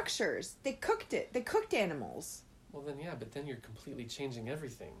structures. They cooked it. They cooked animals. Well, but then you're completely changing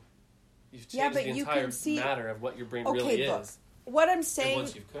everything. You've changed the entire matter of what your brain really look, is. What I'm saying...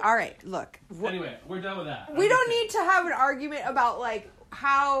 All right, look. Anyway, we're done with that. We don't need to have an argument about, like,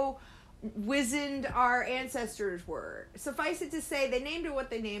 how wizened our ancestors were. Suffice it to say, they named it what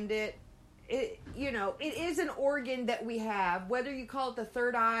they named it. It is an organ that we have, whether you call it the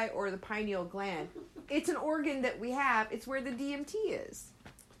third eye or the pineal gland. It's an organ that we have. It's where the DMT is.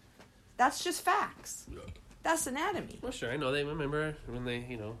 That's just facts. That's anatomy. Well, sure. I know. They remember when they,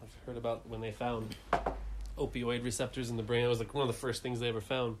 I've heard about when they found opioid receptors in the brain. It was like one of the first things they ever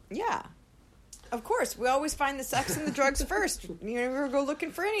found. Yeah. Of course. We always find the sex and the drugs first. You never go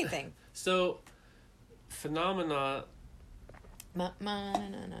looking for anything. So, phenomena... No.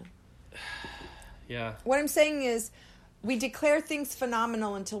 Yeah. What I'm saying is, we declare things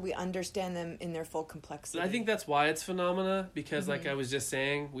phenomenal until we understand them in their full complexity. I think that's why it's phenomena, because like I was just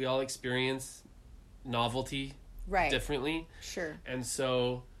saying, we all experience novelty differently. Sure. And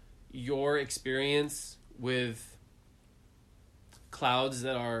so, your experience with clouds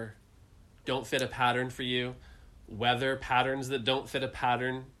that don't fit a pattern for you, weather patterns that don't fit a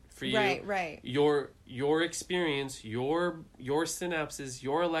pattern for you. Right. Your experience, your synapses,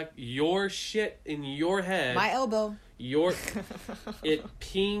 your shit in your head. My elbow. It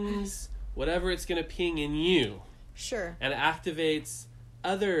pings whatever it's going to ping in you. Sure. And it activates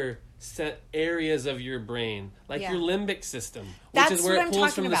other set areas of your brain, like your limbic system, which is where it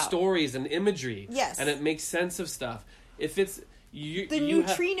pulls from the stories and imagery. Yes. And it makes sense of stuff. If it's the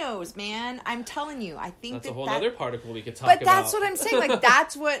neutrinos, man, I'm telling you, I think that's a whole other particle we could talk about. But that's what I'm saying. Like,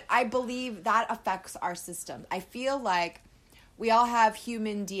 that's what I believe that affects our system. I feel like we all have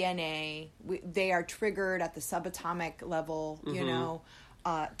human DNA. They are triggered at the subatomic level, you know,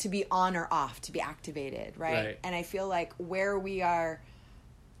 to be on or off, to be activated, right? And I feel like where we are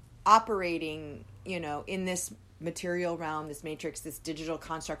operating, you know, in this material realm, this matrix, this digital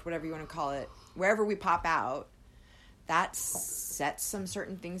construct, whatever you want to call it, wherever we pop out, that sets some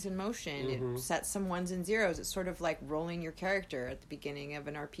certain things in motion. It sets some ones and zeros. It's sort of like rolling your character at the beginning of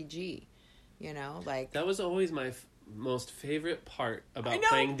an RPG, you know, like that was always my most favorite part about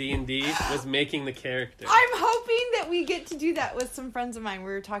playing D&D was making the character. I'm hoping that we get to do that with some friends of mine.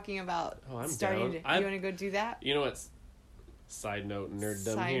 We were talking about starting down. You want to go do that? You know what's side note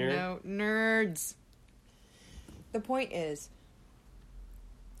nerddom here? Side note nerds. The point is,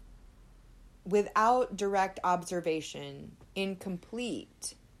 without direct observation, in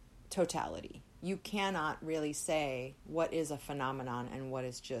complete totality, you cannot really say what is a phenomenon and what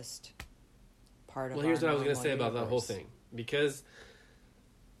is just part of Well, here's what I was going to say about that whole thing. Because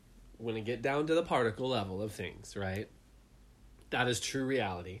when you get down to the particle level of things, right, that is true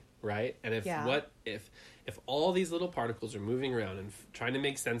reality, right? And if all these little particles are moving around and trying to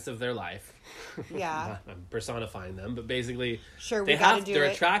make sense of their life, I'm personifying them, but basically, they're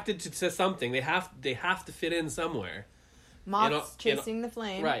attracted to something. They have to fit in somewhere. Moths chasing the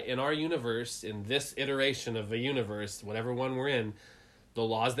flame, right? In our universe, in this iteration of a universe, whatever one we're in, the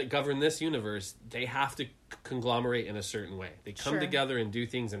laws that govern this universe, they have to conglomerate in a certain way. They come together and do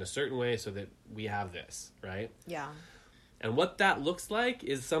things in a certain way so that we have this, right? Yeah. And what that looks like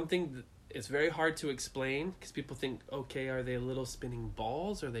is something that it's very hard to explain because people think, okay, are they little spinning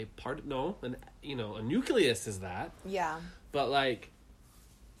balls? Are they no, and a nucleus is that. Yeah. But like,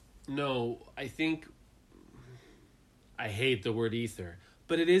 no, I think I hate the word ether.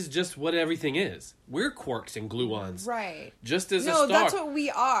 But it is just what everything is. We're quarks and gluons. Right. Just as a star. No, that's what we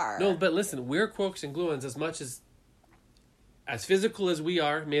are. No, but listen, we're quarks and gluons as much as physical as we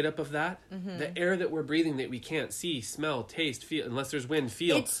are, made up of that. The air that we're breathing that we can't see, smell, taste, feel, unless there's wind,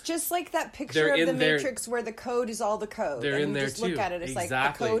 feel. It's just like that picture of the Matrix where the code is all the code. They're in there just too. Look at it, it's exactly.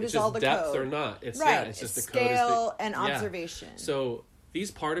 like the code is all the depth code. Or not. It's, right. It's just it's the code. Scale and observation. So these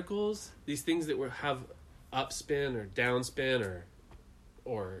particles, these things that have upspin or downspin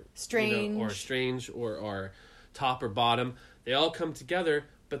or strange or are top or bottom, they all come together,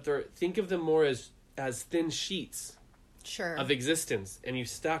 but think of them more as thin sheets of existence, and you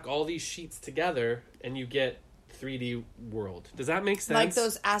stack all these sheets together and you get 3D world. Does that make sense? Like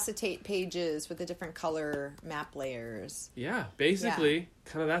those acetate pages with the different color map layers. Yeah, basically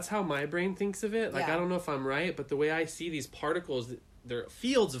kind of that's how my brain thinks of it. Like I don't know if I'm right, but the way I see these particles, they're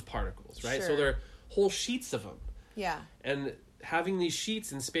fields of particles, right? So they're whole sheets of them. Yeah. And having these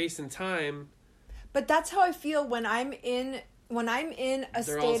sheets in space and time. But that's how I feel when I'm in a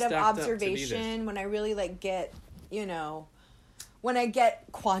state of observation, when I really like get, when I get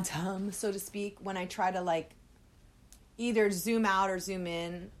quantum, so to speak, when I try to like either zoom out or zoom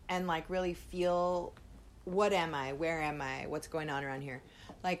in and like really feel what am I, where am I, what's going on around here.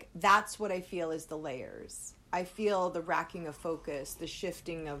 Like that's what I feel is the layers. I feel the racking of focus, the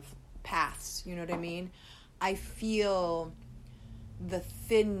shifting of paths, you know what I mean? I feel the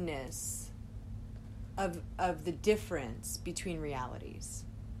thinness of the difference between realities.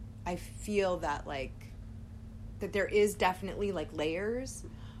 I feel that that there is definitely like layers,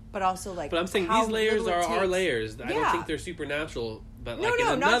 but also like. But I'm saying these layers are our layers. I don't think they're supernatural, but in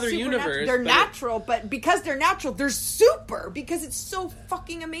another universe, they're natural. But because they're natural, they're super because it's so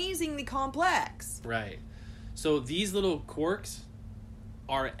fucking amazingly complex. Right. So these little quarks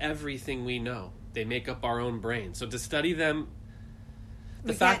are everything we know. They make up our own brain. So to study them.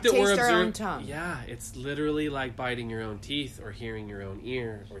 The fact that we're observing, it's literally like biting your own teeth or hearing your own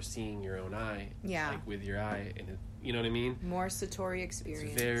ear or seeing your own eye, like with your eye, and you know what I mean. More Satori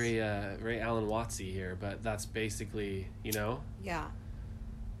experience. It's very, very Alan Wattsy here, but that's basically, Yeah.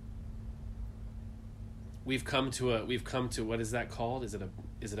 We've come to what is that called? Is it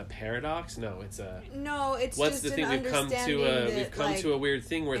a paradox? No, it's a. No, it's what's just the thing? We've come to a weird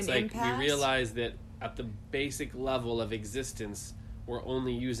thing where it's like impasse? We realize that at the basic level of existence. We're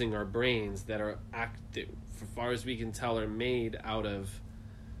only using our brains that are active, as far as we can tell, are made out of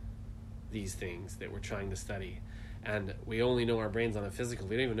these things that we're trying to study. And we only know our brains on a physical.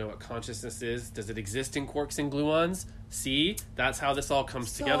 We don't even know what consciousness is. Does it exist in quarks and gluons? See? That's how this all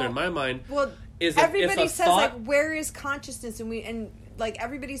comes together in my mind. Well, everybody says, like, where is consciousness? And like,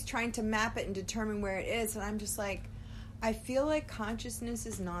 everybody's trying to map it and determine where it is. And I'm just like, I feel like consciousness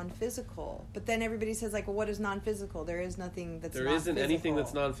is non-physical. But then everybody says, like, well, what is non-physical? There is nothing that's there non-physical. There isn't anything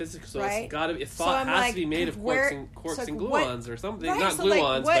that's non-physical. So right? it's gotta be, thought has to be made of quarks and gluons or something. Right, not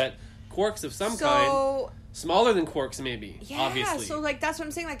gluons, but quarks of some kind. Smaller than quarks, maybe. Yeah, obviously. So like that's what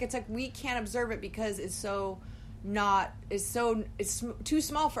I'm saying. Like it's like we can't observe it because it's too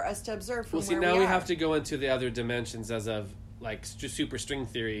small for us to observe from where we are. Now we have to go into the other dimensions as of like super string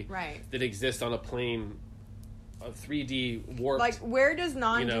theory, right? That exist on a plane of 3D warped. Like where does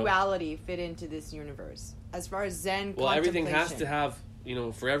non-duality fit into this universe as far as Zen? Well, everything has to have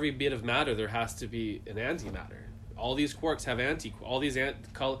for every bit of matter there has to be an antimatter. All these quarks have all these a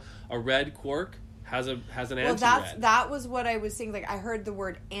red quark has an anti-red. Well, that was what I was saying. Like I heard the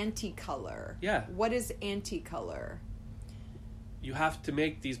word anticolor. Yeah. What is anticolor? You have to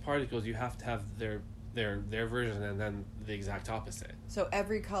make these particles. You have to have their version, and then the exact opposite. So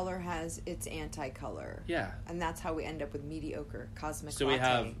every color has its anti-color. Yeah. And that's how we end up with mediocre cosmic. So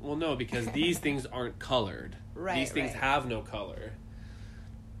latte. Because these things aren't colored. Right. These things have no color.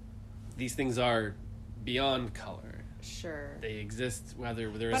 These things are beyond color. Sure. They exist whether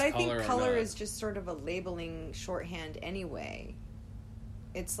there is color or not. But I think color is just sort of a labeling shorthand anyway.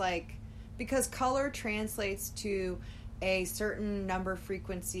 It's like, because color translates to a certain number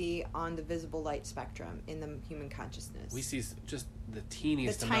frequency on the visible light spectrum in the human consciousness. We see just the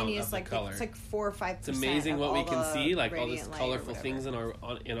teeniest amount of the color. It's like 4 or 5%. It's amazing what we can see, like all these colorful things in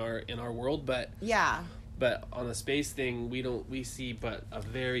our world, but yeah. But on a space thing, we see but a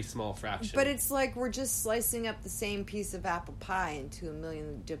very small fraction. But it's like we're just slicing up the same piece of apple pie into a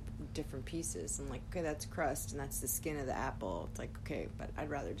million different pieces. And like, okay, that's crust, and that's the skin of the apple. It's like, okay, but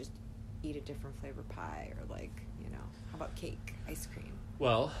I'd rather just eat a different flavor pie, or like, how about cake, ice cream?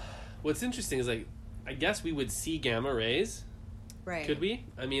 Well, what's interesting is like, I guess we would see gamma rays. Right. Could we?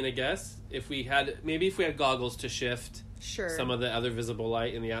 I mean, I guess if we had goggles to shift some of the other visible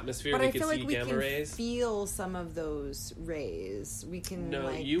light in the atmosphere, but we I could feel see like we gamma can rays. Feel some of those rays. We can. No,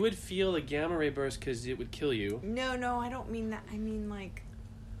 you would feel a gamma ray burst because it would kill you. No, I don't mean that. I mean like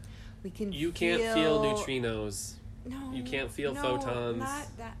we can. You can't feel neutrinos. No, you can't feel photons. Not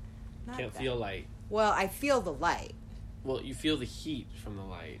that. Can't feel light. Well, I feel the light. Well, you feel the heat from the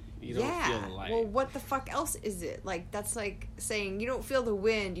light. You don't feel the light. Well, what the fuck else is it? Like, that's like saying you don't feel the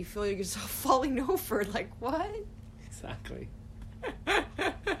wind, you feel yourself falling over. Like, what? Exactly.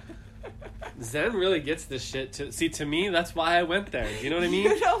 Zen really gets this shit. To me, that's why I went there. You know what I mean?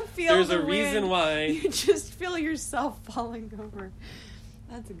 You don't feel There's the a reason wind. why. You just feel yourself falling over.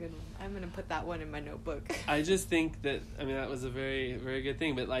 That's a good one. I'm going to put that one in my notebook. I just think that, that was a very, very good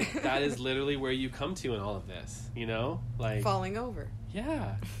thing. But, like, that is literally where you come to in all of this, Like falling over.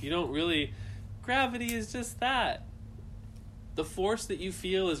 Yeah. You don't really... Gravity is just that. The force that you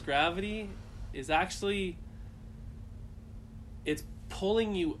feel as gravity is actually... It's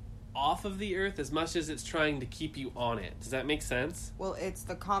pulling you off of the earth as much as it's trying to keep you on it. Does that make sense? Well, it's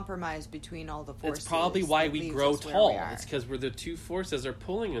the compromise between all the forces. It's probably why we grow tall. It's because the two forces are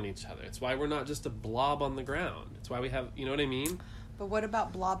pulling on each other. It's why we're not just a blob on the ground. It's why we have, you know what I mean? But what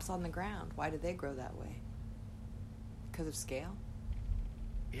about blobs on the ground? Why do they grow that way? Because of scale?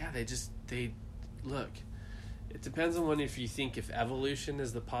 Yeah, they look. It depends on if you think if evolution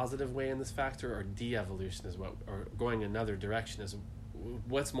is the positive way in this factor or de-evolution is or going another direction is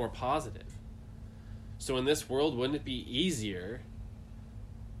what's more positive. So in this world, wouldn't it be easier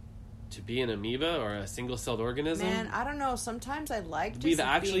to be an amoeba or a single-celled organism? Man, I don't know. Sometimes I like just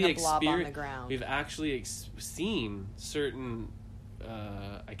being a blob on the ground. We've actually seen certain,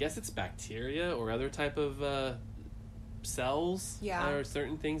 I guess it's bacteria or other type of cells or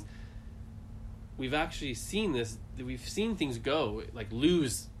certain things. We've actually seen this. We've seen things go, like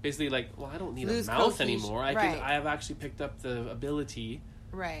lose, basically like, well, I don't need a mouth anymore. I have actually picked up the ability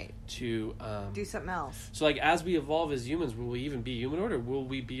to do something else. So like as we evolve as humans, will we even be humanoid or will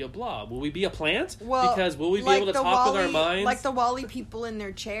we be a blob? Will we be a plant? Well, because will we be able to talk with our minds? Like the Wall-E people in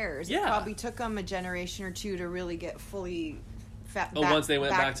their chairs. It probably took them a generation or two to really get fully once they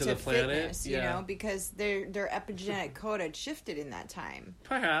went back to the planet, fitness, because their epigenetic code had shifted in that time.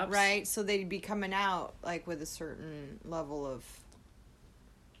 Perhaps. Right? So they'd be coming out like with a certain level of,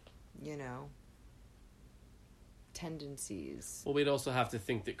 tendencies. Well, we'd also have to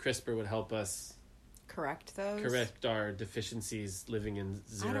think that CRISPR would help us correct those. Correct our deficiencies living in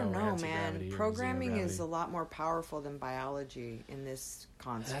zero. I don't know, anti-gravity, man. Programming is a lot more powerful than biology in this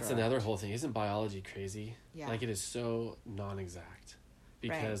construct. That's another whole thing. Isn't biology crazy? Yeah. Like, it is so non-exact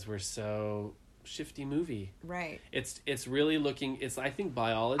because we're so shifty movie. Right. It's really looking. It's, I think,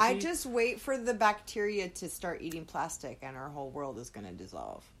 biology. I just wait for the bacteria to start eating plastic, and our whole world is going to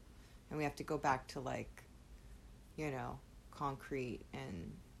dissolve, and we have to go back to, like, you know, concrete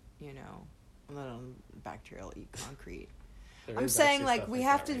and, you know, little bacterial eat concrete. I'm saying, like, we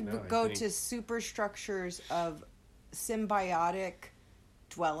have to go to superstructures of symbiotic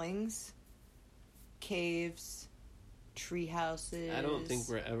dwellings, caves, tree houses. I don't think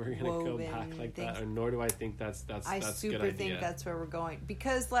we're ever going to go back like that, or nor do I think that's a good idea. I super think that's where we're going,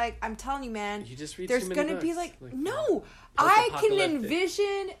 because, like, I'm telling you, man, you just read there's going to be like no, I can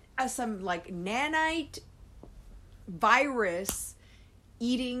envision some like nanite virus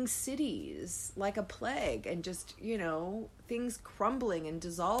eating cities like a plague, and just, you know, things crumbling and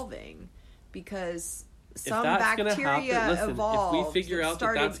dissolving because some bacteria evolved. If we figure out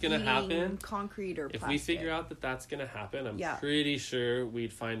that that's going to happen, concrete or plastic. If we figure out that that's going to happen, I'm pretty sure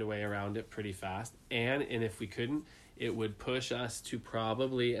we'd find a way around it pretty fast. And if we couldn't, it would push us to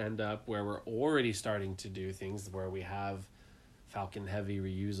probably end up where we're already starting to do things where we have Falcon Heavy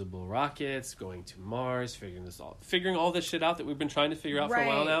reusable rockets, going to Mars, figuring all this shit out that we've been trying to figure out for a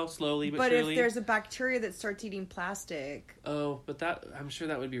while now, slowly but surely. But if there's a bacteria that starts eating plastic... Oh, but that, I'm sure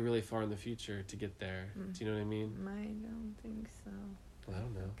that would be really far in the future to get there. Do you know what I mean? I don't think so. Well, I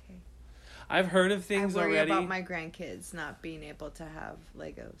don't know. Okay. I've heard of things already. I worry about my grandkids not being able to have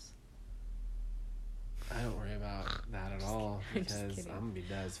Legos. I don't worry about that at all, because I'm going to be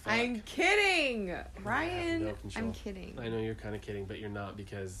dead as fuck. I'm kidding! Ryan, I'm kidding. I know you're kind of kidding, but you're not,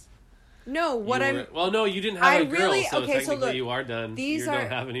 because... No, Well, no, you didn't have a girl, so technically look, you are done. You don't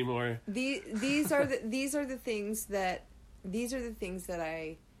have any more. These are the things that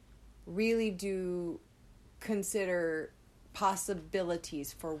I really do consider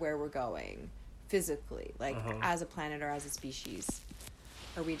possibilities for where we're going physically, like as a planet or as a species.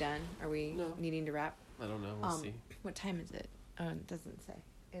 Are we done? Are we needing to wrap? I don't know. We'll see. What time is it? It doesn't say.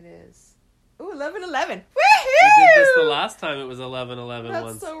 It is... Ooh, 11:11. Woohoo! We did this the last time. It was 11:11 That's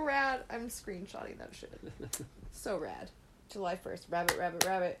once. so rad. I'm screenshotting that shit. So rad. July 1st. Rabbit, rabbit,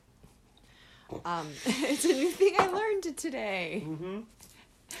 rabbit. It's a new thing I learned today. Mm-hmm.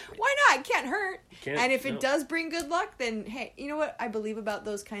 Why not? It can't hurt. And if it does bring good luck, then hey, you know what I believe about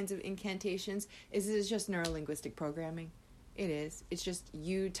those kinds of incantations is it's just neurolinguistic programming. It is. It's just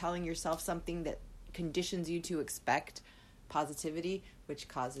you telling yourself something that conditions you to expect positivity, which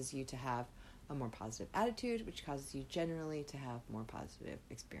causes you to have a more positive attitude, which causes you generally to have more positive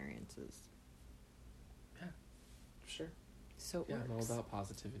experiences. Yeah, sure. So it works. I'm all about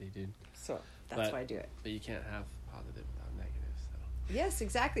positivity, dude. So that's why I do it. But you can't have positive without negative. So. Yes,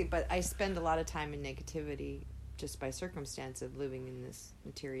 exactly. But I spend a lot of time in negativity just by circumstance of living in this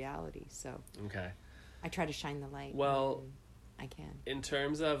materiality. So okay, I try to shine the light. Well, I can. In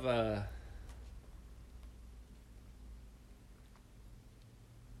terms of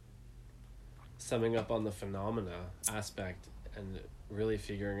summing up on the phenomena aspect and really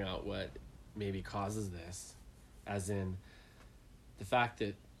figuring out what maybe causes this, as in the fact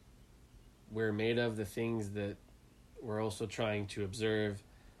that we're made of the things that we're also trying to observe,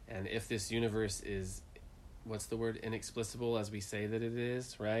 and if this universe is, what's the word, inexplicable as we say that it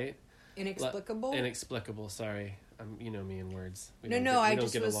is, right? Inexplicable? Inexplicable, sorry. You know me in words. I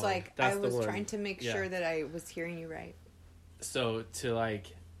just was along. Like, that's I was trying to make sure that I was hearing you right. So to like,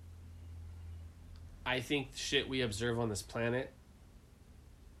 I think shit we observe on this planet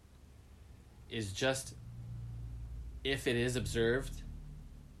is just, if it is observed,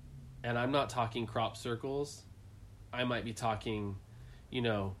 and I'm not talking crop circles, I might be talking,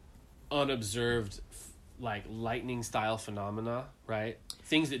 unobserved, like lightning style phenomena, right?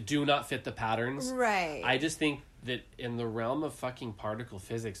 Things that do not fit the patterns. Right. I just think that in the realm of fucking particle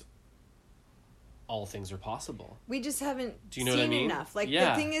physics, all things are possible. We just haven't seen enough. Like,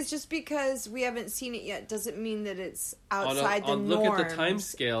 the thing is, just because we haven't seen it yet doesn't mean that it's outside the norms. Look at the time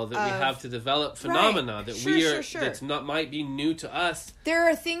scale that we have to develop phenomena that might be new to us. There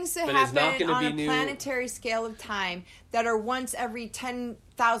are things that happen on a planetary scale of time that are once every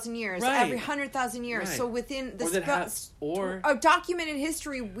 10,000 years, every 100,000 years. Right. So within the documented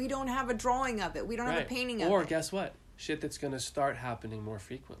history, we don't have a drawing of it. We don't have a painting of it. Or guess what? Shit that's going to start happening more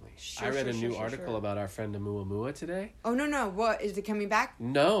frequently. I read a new article about our friend Oumuamua today. Oh, no. What? Is it coming back?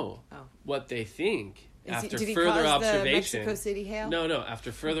 No. Oh. What they think, after further observation... the Mexico City hail? No.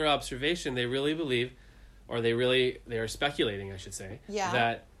 After further observation, they really believe, or they are speculating, I should say,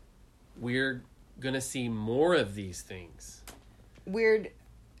 that we're going to see more of these things. Weird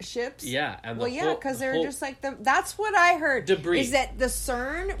ships? Yeah. And because they're just like that's what I heard. Debris. Is that the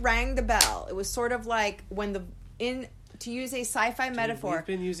CERN rang the bell. It was sort of like when to use a sci-fi metaphor. We've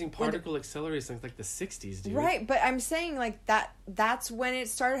been using particle accelerators since like the 60s, dude. Right, but I'm saying like that's when it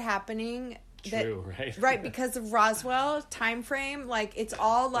started happening. True, right? Right, because of Roswell time frame, like it's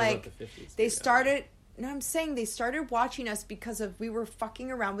all like the 50s, they started. No, I'm saying they started watching us because we were fucking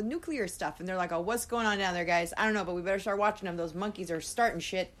around with nuclear stuff, and they're like, "Oh, what's going on down there, guys? I don't know, but we better start watching them. Those monkeys are starting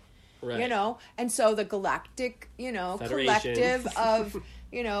shit." Right. You know, and so the galactic, collective of,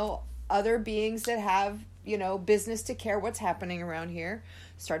 other beings that have, business to care what's happening around here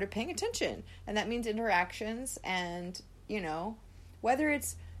started paying attention. And that means interactions and, whether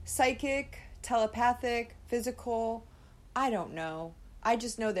it's psychic, telepathic, physical, I don't know. I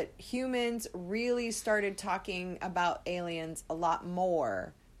just know that humans really started talking about aliens a lot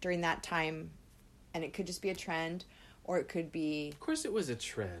more during that time. And it could just be a trend, or it could be... Of course it was a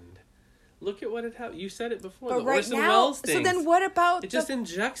trend. Look at what it had. You said it before. But the right Orson now, Welles thing. So then what about... It just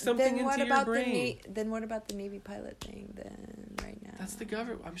injects something into your brain. Then what about the Navy pilot thing then, right now? That's the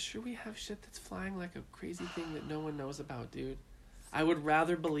government. I'm sure we have shit that's flying like a crazy thing that no one knows about, dude. I would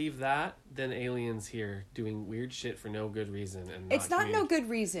rather believe that than aliens here doing weird shit for no good reason. And it's not no good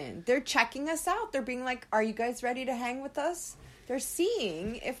reason. They're checking us out. They're being like, are you guys ready to hang with us? They're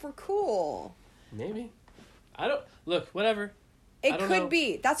seeing if we're cool. Maybe. I don't... Look, whatever. It could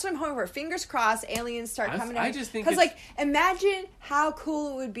be. That's what I'm hoping for. Fingers crossed, aliens start coming down. I just think... Because, imagine how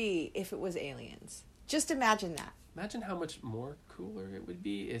cool it would be if it was aliens. Just imagine that. Imagine how much more cooler it would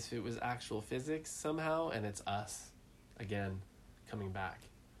be if it was actual physics somehow, and it's us, again, coming back.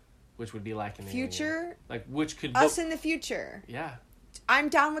 Which would be like an future? Alien. Like, which could... Us in the future. Yeah. I'm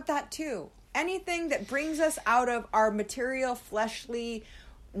down with that, too. Anything that brings us out of our material, fleshly...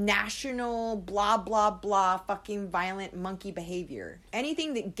 national blah blah blah fucking violent monkey behavior.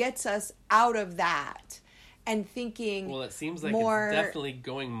 Anything that gets us out of that and thinking well, it seems like more... it's definitely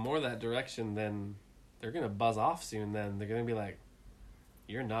going more that direction. Then they're gonna buzz off soon. Then they're gonna be like,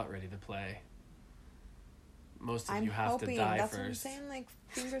 you're not ready to play. Most of you have to die that's first. What I'm saying, like,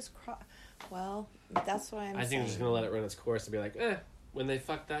 fingers crossed. Well, that's why I think they're just gonna let it run its course and be like, when they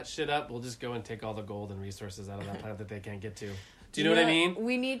fuck that shit up, we'll just go and take all the gold and resources out of that planet that they can't get to. Do you know what I mean?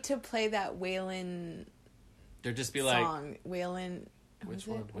 We need to play that Waylon They'd just be song. Waylon... Which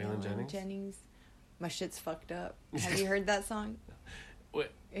one? Waylon Jennings? My shit's fucked up. Have you heard that song?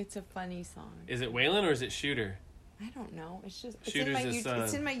 What? It's a funny song. Is it Waylon or is it Shooter? I don't know. It's just... Shooter's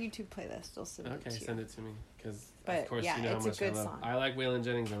it's in my YouTube playlist. I'll send it to you. Okay, send it to me. Because, of course, you know how much I love... Song. I like Waylon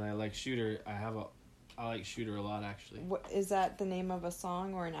Jennings and I like Shooter. I like Shooter a lot, actually. What, is that the name of a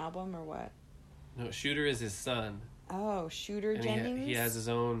song or an album or what? No, Shooter is his son. Oh, Shooter Jennings? He has his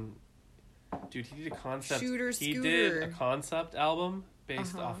own... Dude, he did a concept... He Scooter. did a concept album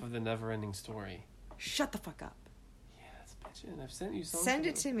based off of the Never-Ending Story. Shut the fuck up. Yeah, that's bitchin'. I've sent you something. Send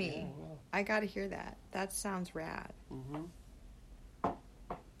it to me. Yeah, well. I gotta hear that. That sounds rad. Mm-hmm.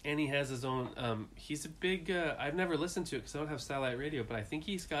 And he has his own... he's a big... I've never listened to it because I don't have satellite radio, but I think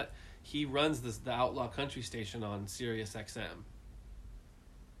he runs the Outlaw Country Station on Sirius XM.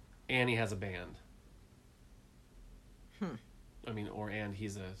 And he has a band. I mean,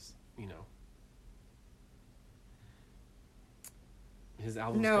 he's a, his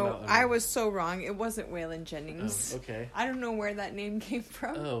album's come out. I was so wrong. It wasn't Waylon Jennings. Oh, okay. I don't know where that name came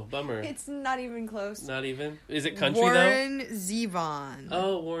from. Oh, bummer. It's not even close. Not even? Is it country, Warren Zevon.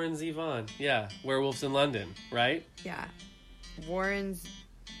 Oh, Warren Zevon. Yeah. Werewolves in London, right? Yeah. Warren's...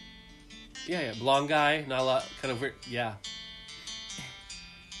 Yeah. Blonde guy, not a lot, kind of weird. Yeah.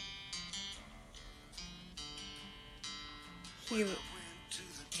 When I went to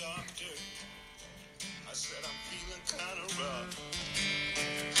the doctor, I said I'm feeling kind of rough.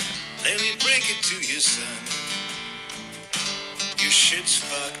 Let me break it to you, son. Your shit's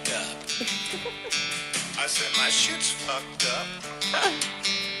fucked up. I said my shit's fucked up.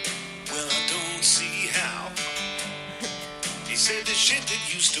 Well, I don't see how. He said the shit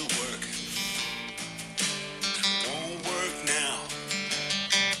that used to work won't work now.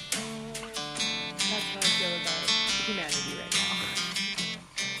 That's how I feel about humanity right now.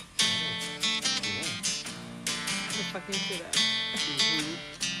 The fucking shit up.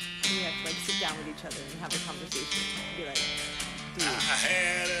 We have to sit down with each other and have a conversation. Be like, dude. I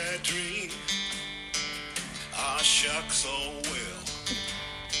had a dream. Ah, shucks, oh well.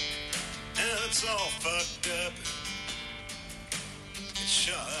 And it's all fucked up. It's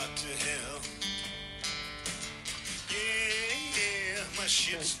shot to hell. Yeah, my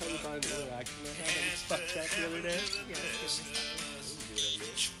shit's fucked up. Fucked up the other day.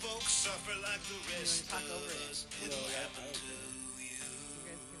 Rich folks suffer like the rest talk of over it. us. It'll happen to you. You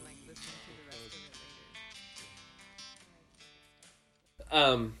guys can like listen to the rest of it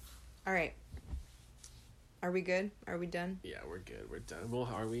later. All right. Are we good? Are we done? Yeah, we're good. We're done. Well,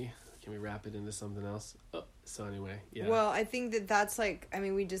 are we? Can we wrap it into something else? Oh, so anyway, yeah. Well, I think that's like, I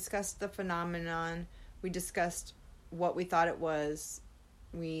mean, we discussed the phenomenon. We discussed what we thought it was.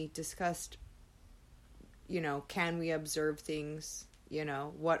 We discussed, you know, can we observe things? You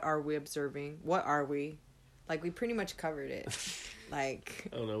know, what are we observing? What are we? Like, we pretty much covered it. Like...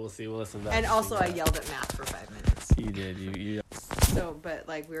 Oh, no, we'll see. We'll listen back. And also, I yelled at Matt for 5 minutes. You did. You. So, but,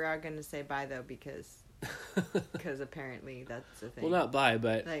 like, we are going to say bye, though, because apparently that's the thing. Well, not bye,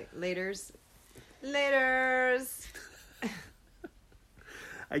 but... Like, laters.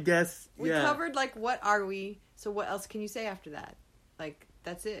 I guess, We covered, like, what are we? So what else can you say after that? Like,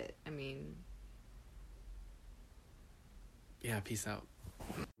 that's it. I mean... Yeah, peace out.